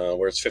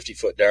where it's 50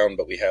 foot down,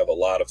 but we have a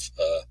lot of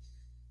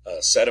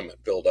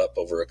sediment build up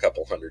over a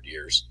couple hundred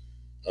years.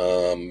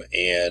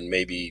 And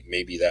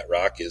maybe that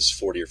rock is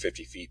 40 or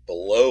 50 feet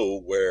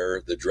below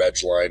where the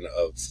dredge line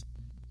of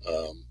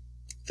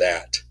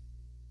that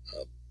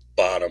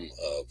bottom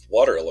of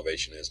water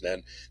elevation is.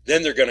 And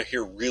then they're going to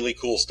hear really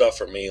cool stuff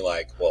from me,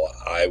 like, well,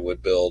 I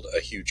would build a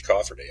huge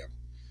cofferdam.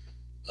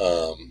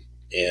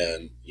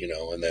 And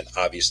then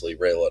obviously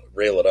rail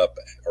it up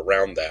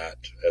around that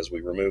as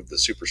we remove the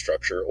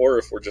superstructure. Or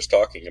if we're just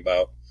talking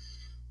about,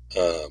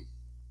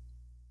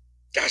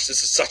 gosh,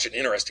 this is such an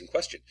interesting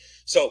question.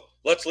 So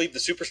let's leave the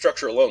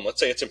superstructure alone. Let's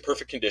say it's in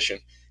perfect condition.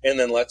 And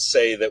then let's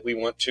say that we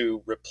want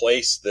to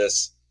replace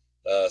this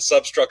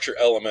substructure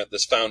element,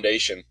 this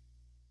foundation.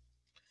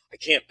 I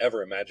can't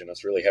ever imagine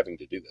us really having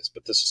to do this,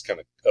 but this is kind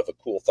of a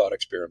cool thought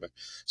experiment.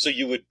 So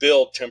you would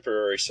build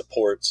temporary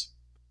supports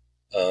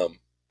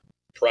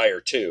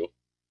prior to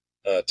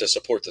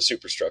support the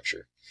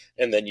superstructure.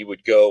 And then you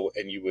would go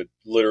and you would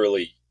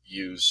literally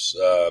use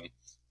a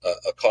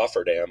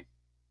cofferdam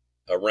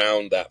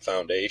around that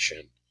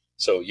foundation.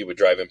 So you would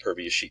drive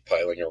impervious sheet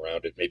piling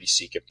around it, maybe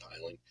secant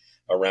piling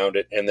around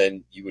it, and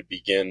then you would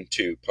begin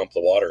to pump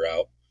the water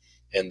out.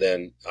 And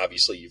then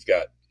obviously you've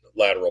got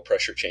lateral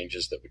pressure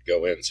changes that would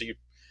go in. So you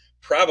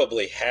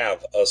probably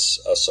have a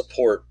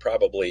support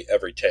probably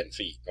every 10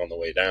 feet on the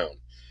way down,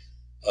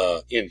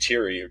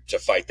 interior, to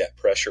fight that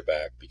pressure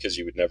back, because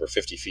you would never,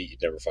 50 feet,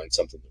 you'd never find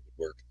something that would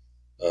work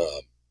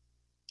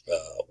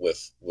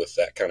with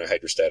that kind of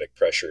hydrostatic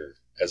pressure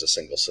as a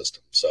single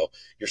system. So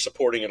you're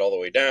supporting it all the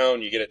way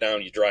down, you get it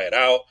down, you dry it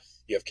out,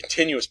 you have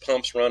continuous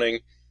pumps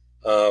running,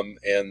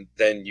 and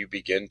then you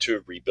begin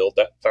to rebuild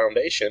that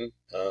foundation,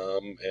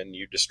 and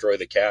you destroy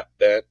the cap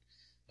bent.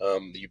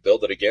 You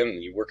build it again,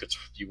 and you work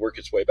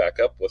its way back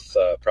up with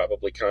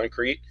probably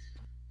concrete.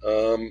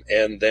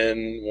 And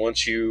then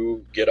once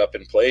you get up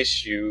in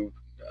place, you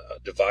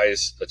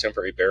devise a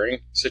temporary bearing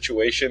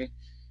situation,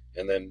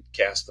 and then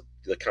cast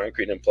the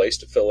concrete in place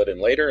to fill it in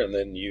later. And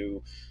then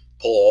you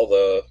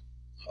pull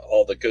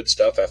all the good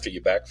stuff after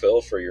you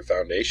backfill for your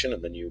foundation,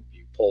 and then you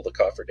pull the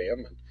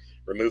cofferdam and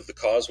remove the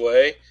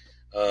causeway.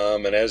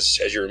 And as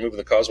you're removing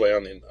the causeway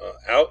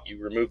out,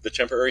 you remove the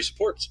temporary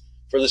supports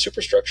for the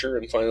superstructure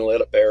and finally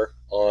let it bear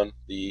on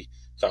the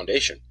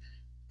foundation.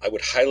 I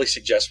would highly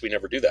suggest we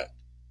never do that.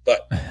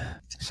 But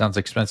sounds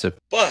expensive.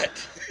 But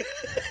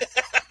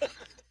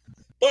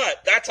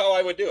that's how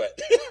I would do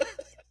it.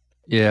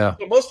 Yeah.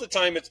 So most of the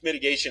time it's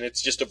mitigation.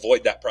 It's just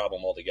avoid that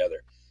problem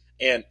altogether.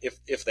 And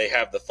if they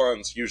have the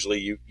funds, usually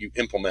you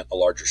implement a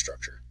larger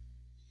structure.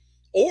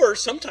 Or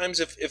sometimes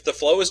if the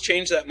flow has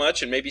changed that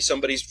much and maybe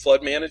somebody's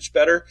flood managed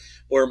better,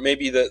 or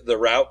maybe the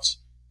routes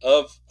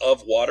of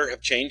water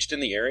have changed in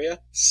the area?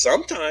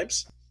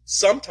 Sometimes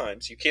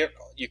you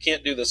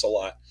can't do this a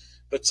lot,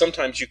 but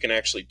sometimes you can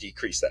actually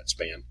decrease that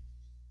span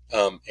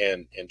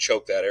and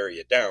choke that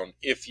area down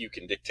if you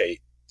can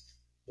dictate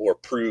or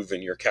prove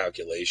in your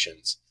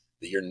calculations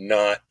that you're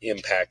not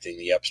impacting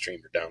the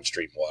upstream or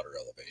downstream water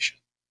elevation.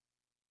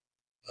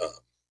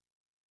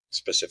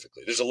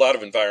 Specifically, there's a lot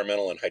of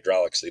environmental and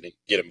hydraulics that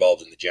get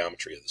involved in the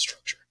geometry of the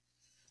structure,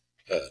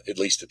 at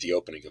least at the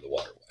opening of the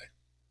waterway.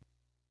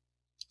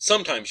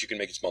 Sometimes you can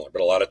make it smaller,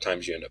 but a lot of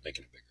times you end up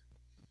making it bigger.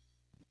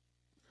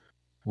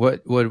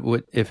 What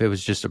if it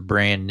was just a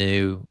brand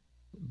new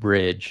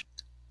bridge?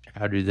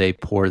 How do they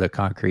pour the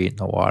concrete in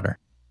the water?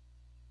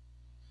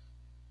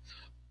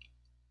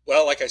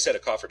 Well, like I said, a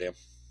cofferdam.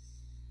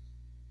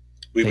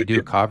 They do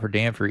a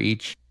cofferdam for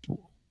each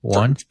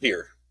one? For each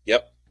pier.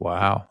 Yep.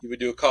 Wow. You would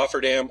do a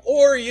cofferdam,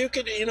 or you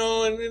could,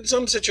 in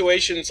some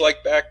situations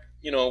like back,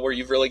 where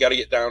you've really got to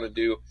get down and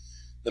do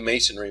the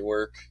masonry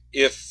work,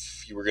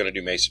 if you were going to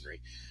do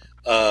masonry,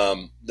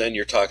 then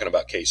you're talking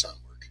about caisson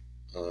work.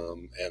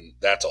 And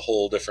that's a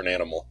whole different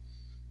animal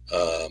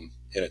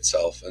in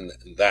itself. And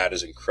that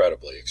is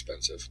incredibly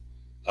expensive,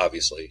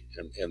 obviously.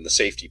 And the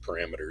safety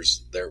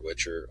parameters there,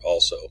 which are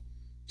also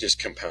just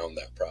compound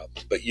that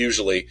problem. But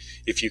usually,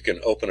 if you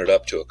can open it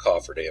up to a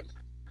cofferdam,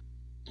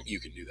 you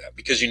can do that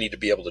because you need to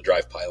be able to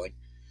drive piling.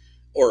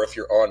 Or if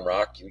you're on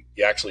rock, you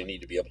actually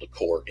need to be able to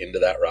core into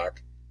that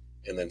rock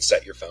and then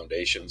set your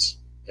foundations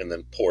and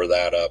then pour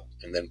that up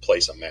and then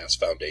place a mass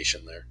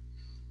foundation there.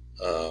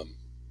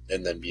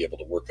 And then be able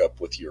to work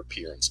up with your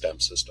pier and stem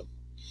system.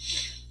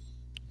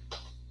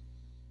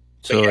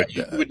 So yeah,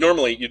 you'd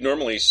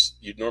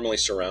normally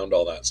surround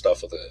all that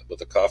stuff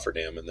with a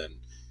cofferdam and then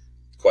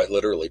quite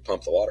literally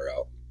pump the water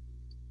out.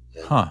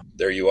 And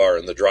there you are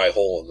in the dry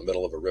hole in the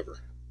middle of a river.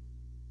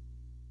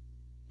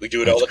 We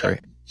do it all the time.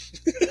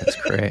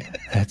 That's great.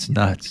 That's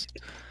nuts.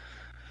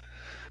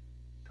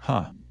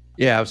 Huh.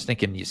 Yeah, I was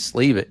thinking you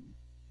sleeve it.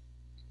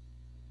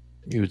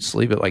 You would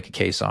sleeve it like a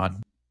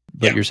caisson.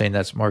 But you're saying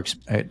that's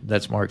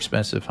more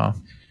expensive, huh?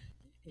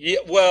 Yeah,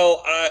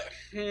 well,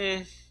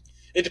 it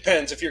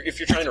depends. If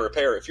you're trying to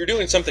repair, if you're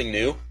doing something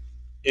new,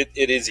 it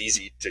is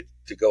easy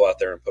to go out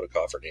there and put a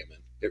cofferdam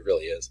in. It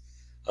really is.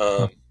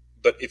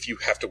 But if you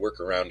have to work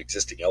around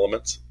existing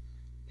elements,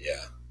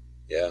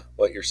 yeah,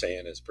 what you're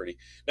saying is pretty.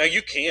 Now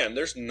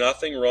there's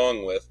nothing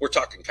wrong with, we're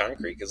talking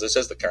concrete because this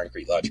is the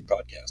Concrete Logic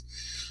podcast.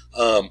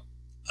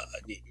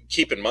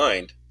 Keep in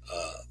mind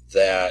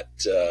that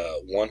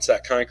once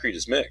that concrete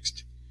is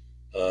mixed,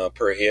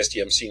 per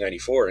ASTM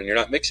C94, and you're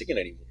not mixing it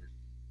anymore,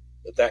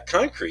 but that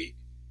concrete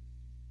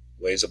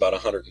weighs about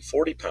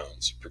 140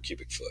 pounds per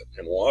cubic foot,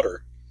 and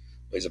water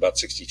weighs about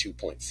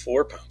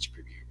 62.4 pounds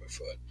per cubic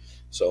foot.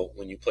 So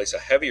when you place a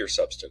heavier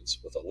substance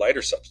with a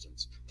lighter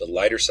substance, the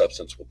lighter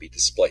substance will be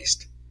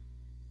displaced,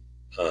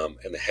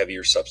 and the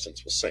heavier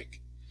substance will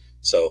sink.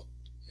 So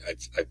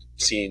I've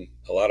seen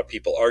a lot of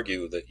people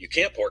argue that you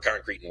can't pour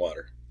concrete in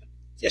water.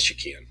 Yes, you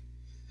can.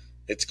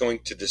 It's going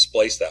to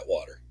displace that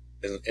water.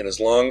 And as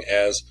long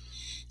as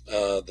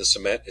the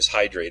cement is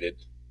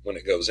hydrated when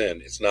it goes in,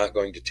 it's not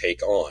going to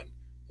take on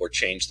or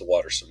change the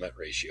water cement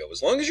ratio,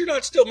 as long as you're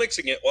not still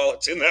mixing it while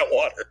it's in that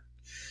water.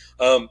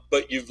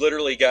 But you've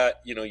literally got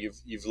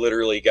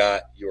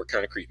your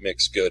concrete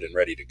mix good and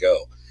ready to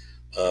go,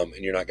 and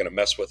you're not going to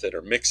mess with it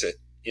or mix it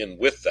in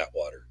with that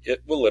water.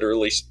 It will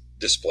literally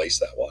displace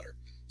that water.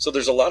 So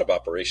there's a lot of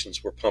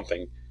operations where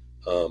pumping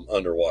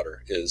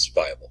underwater is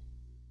viable,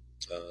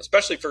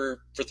 especially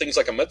for things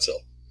like a mud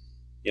sill.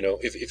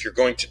 If you're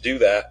going to do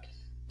that,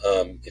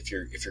 if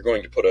you're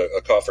going to put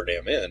a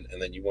cofferdam in,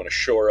 and then you want to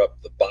shore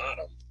up the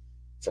bottom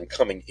from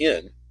coming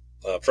in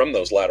from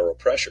those lateral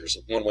pressures,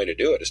 one way to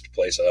do it is to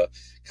place a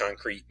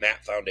concrete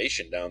mat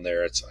foundation down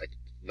there. It's like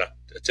not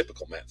a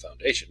typical mat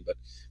foundation, but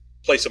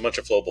place a bunch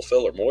of flowable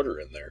fill or mortar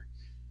in there,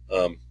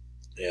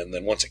 and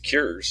then once it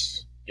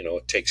cures,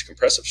 it takes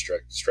compressive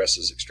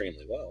stresses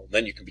extremely well. And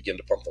then you can begin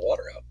to pump the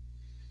water out.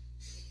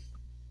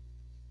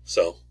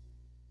 So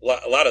a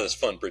lot of this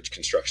fun bridge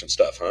construction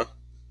stuff, huh?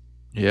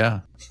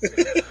 Yeah.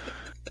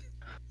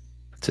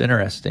 It's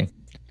interesting.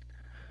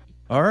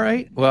 All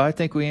right. Well, I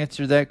think we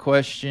answered that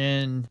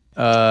question.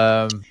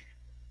 I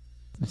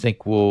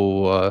think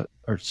we'll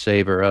or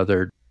save our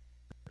other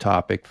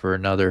topic for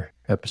another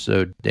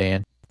episode,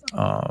 Dan.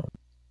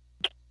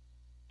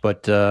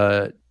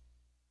 But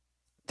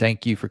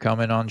thank you for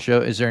coming on the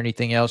show. Is there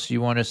anything else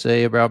you want to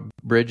say about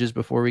bridges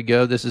before we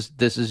go? This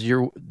is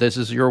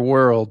your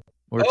world.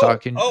 We're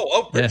talking.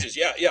 Bridges.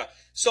 Yeah.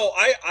 So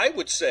I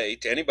would say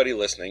to anybody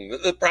listening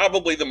that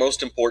probably the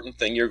most important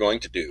thing you're going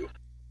to do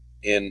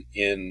in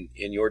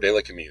your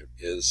daily commute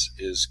is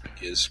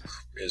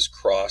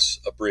cross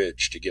a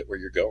bridge to get where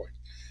you're going.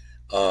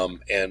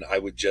 And I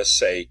would just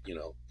say,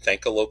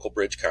 thank a local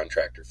bridge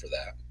contractor for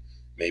that.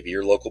 Maybe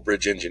your local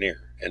bridge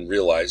engineer, and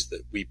realize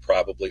that we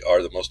probably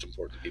are the most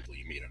important people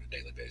you meet on a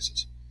daily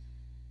basis.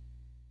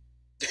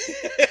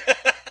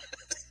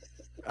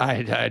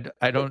 I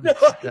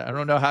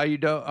don't know how you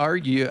don't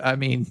argue. I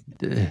mean,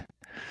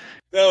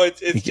 No,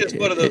 it's just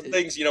one of those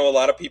things, a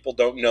lot of people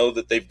don't know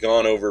that they've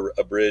gone over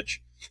a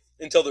bridge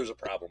until there's a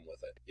problem with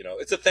it.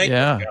 It's a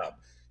thankless job.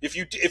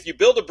 If you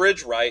build a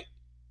bridge right,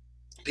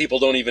 people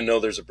don't even know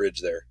there's a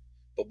bridge there.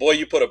 But boy,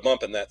 you put a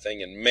bump in that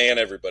thing and man,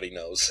 everybody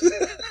knows.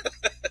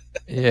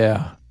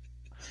 Yeah.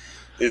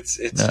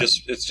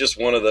 It's just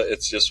one of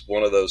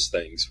those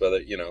things, whether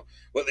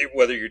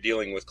you're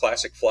dealing with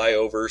classic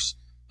flyovers,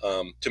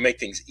 to make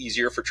things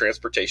easier for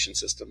transportation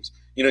systems.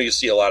 You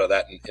see a lot of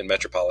that in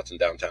metropolitan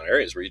downtown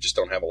areas where you just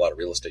don't have a lot of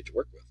real estate to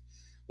work with.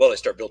 Well, they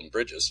start building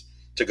bridges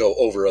to go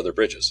over other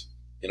bridges,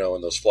 in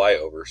those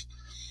flyovers.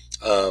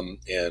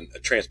 And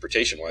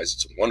transportation-wise,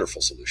 it's a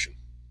wonderful solution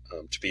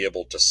to be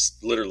able to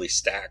literally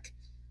stack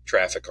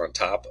traffic on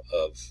top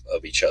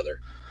of each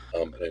other.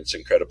 And it's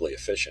incredibly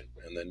efficient.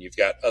 And then you've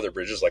got other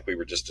bridges like we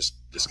were just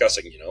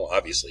discussing.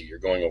 Obviously you're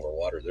going over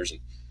water. There's an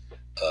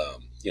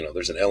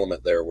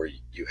element there where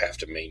you have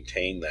to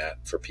maintain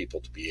that for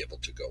people to be able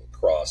to go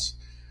across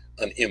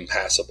an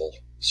impassable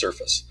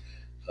surface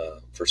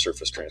for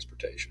surface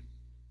transportation.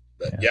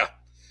 But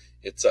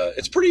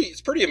it's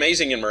pretty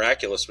amazing and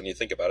miraculous when you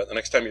think about it. The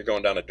next time you're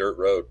going down a dirt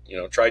road,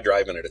 try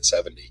driving it at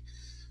 70.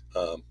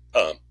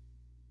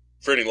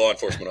 For any law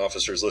enforcement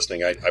officers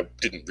listening, I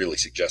didn't really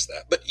suggest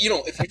that. But,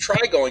 if you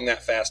try going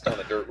that fast down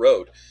a dirt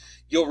road,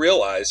 you'll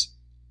realize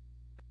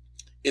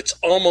it's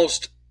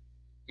almost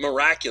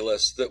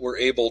miraculous that we're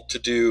able to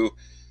do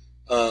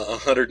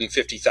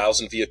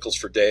 150,000 vehicles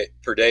per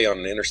day on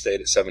an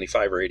interstate at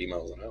 75 or 80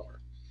 miles an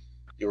hour.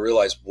 You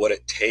realize what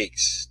it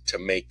takes to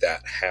make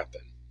that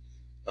happen.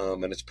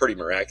 And it's pretty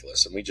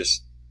miraculous. And we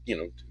just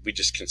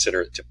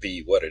consider it to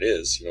be what it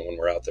is, when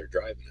we're out there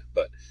driving it.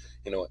 But,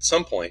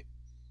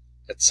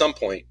 at some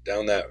point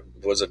down that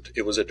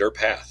it was a dirt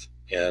path,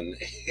 and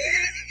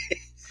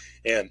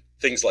and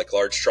things like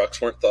large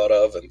trucks weren't thought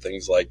of, and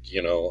things like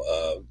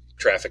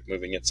traffic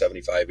moving at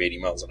 75, 80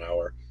 miles an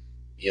hour,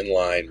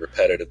 inline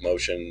repetitive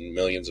motion,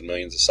 millions and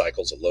millions of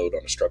cycles of load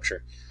on a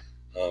structure.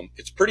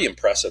 It's pretty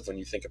impressive when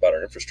you think about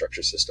our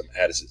infrastructure system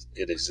as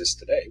it exists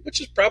today,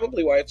 which is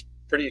probably why it's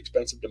pretty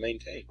expensive to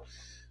maintain,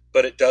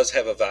 but it does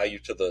have a value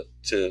to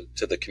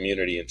the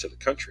community and to the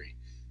country.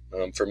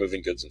 For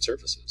moving goods and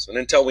services. And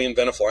until we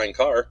invent a flying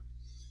car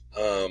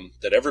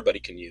that everybody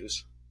can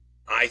use,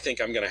 I think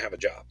I'm going to have a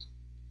job.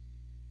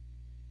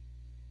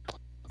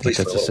 That's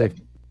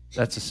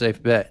a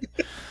safe bet.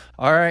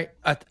 All right.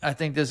 I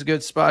think this is a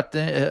good spot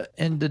to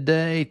end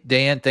today.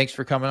 Dan, thanks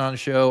for coming on the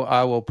show.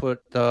 I will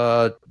put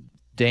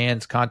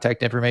Dan's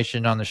contact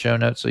information on the show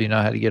notes so you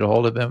know how to get a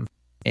hold of him.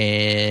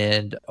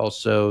 And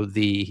also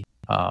the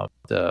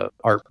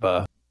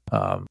ARPA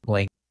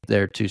link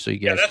there too, so you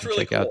guys that's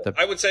really cool.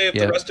 I would say if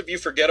the rest of you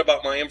forget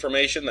about my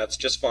information, that's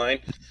just fine.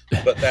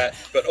 But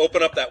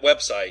open up that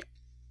website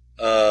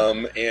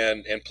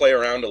and play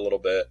around a little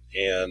bit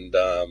and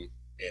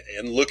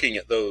looking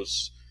at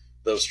those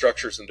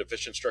structures and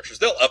deficient structures.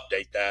 They'll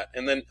update that,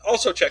 and then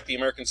also check the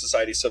American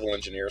Society of Civil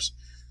Engineers.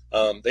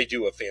 They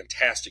do a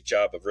fantastic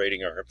job of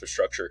rating our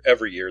infrastructure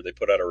every year. They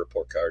put out a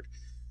report card,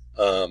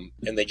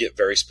 and they get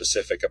very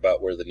specific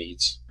about where the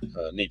needs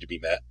need to be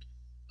met.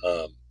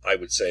 I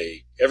would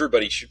say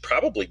everybody should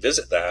probably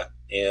visit that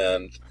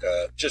and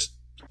just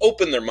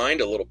open their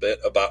mind a little bit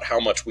about how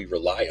much we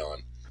rely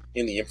on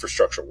in the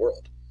infrastructure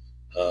world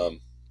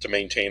to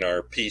maintain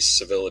our peace,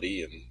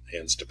 civility,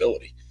 and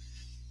stability.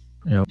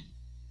 Yep.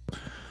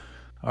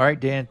 All right,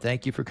 Dan,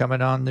 thank you for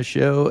coming on the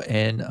show.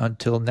 And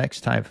until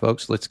next time,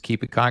 folks, let's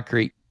keep it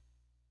concrete.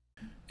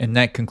 And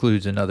that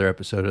concludes another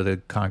episode of the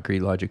Concrete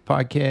Logic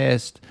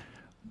Podcast.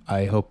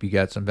 I hope you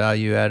got some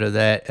value out of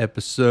that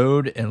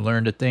episode and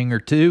learned a thing or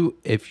two.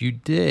 If you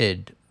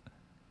did,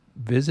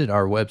 visit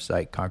our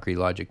website,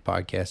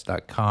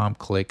 concretelogicpodcast.com.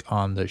 Click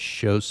on the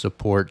show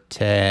support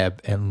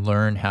tab and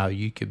learn how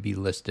you could be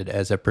listed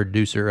as a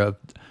producer of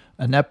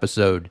an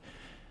episode.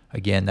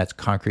 Again, that's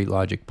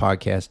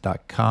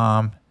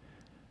concretelogicpodcast.com.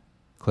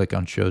 Click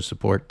on show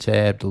support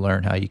tab to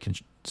learn how you can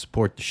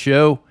support the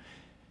show.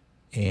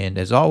 And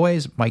as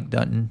always, Mike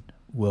Dunton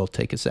will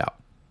take us out.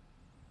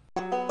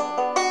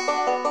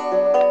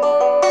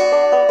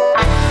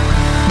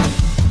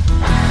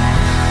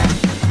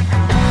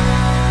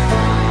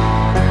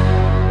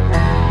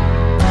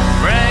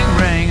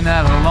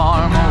 That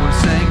alarm always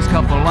sings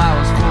couple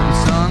hours before the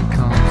sun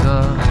comes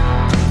up.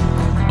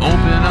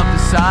 Open up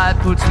the side,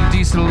 put some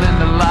diesel in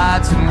the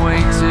lights and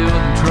wait till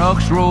the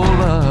trucks roll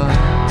up.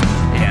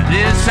 Yeah,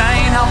 this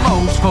ain't how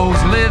most folks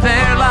live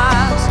their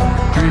lives,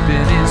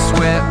 dripping in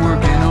sweat,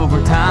 working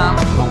overtime.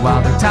 But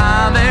while they're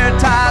tying their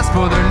ties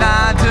for their 9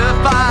 to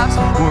 5s,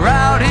 we're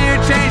out here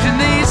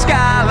changing these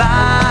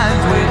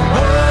skylines with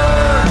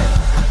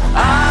wood,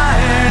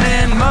 iron,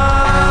 and mud.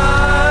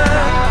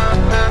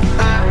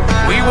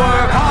 We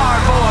work hard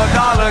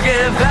for $1,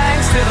 give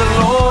thanks to the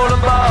Lord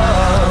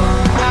above.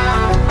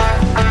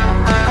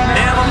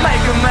 Never make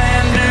a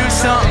man do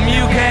something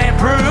you can't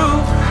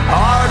prove.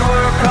 Hard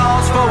work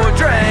calls for a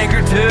drink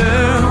or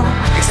two.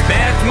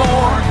 Expect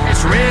more,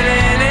 it's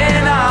written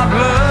in our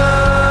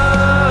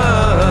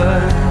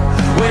blood.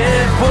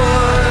 With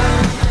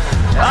wood,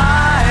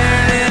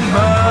 iron,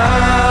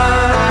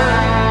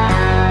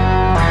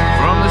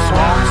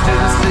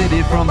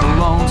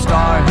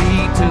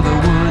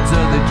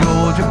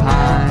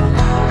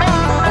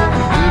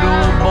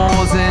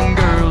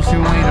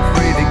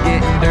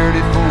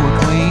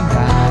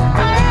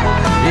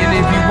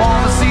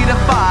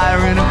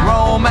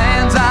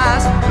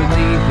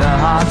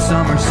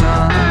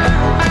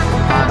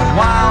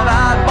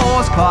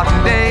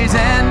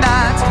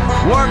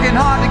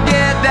 hard to get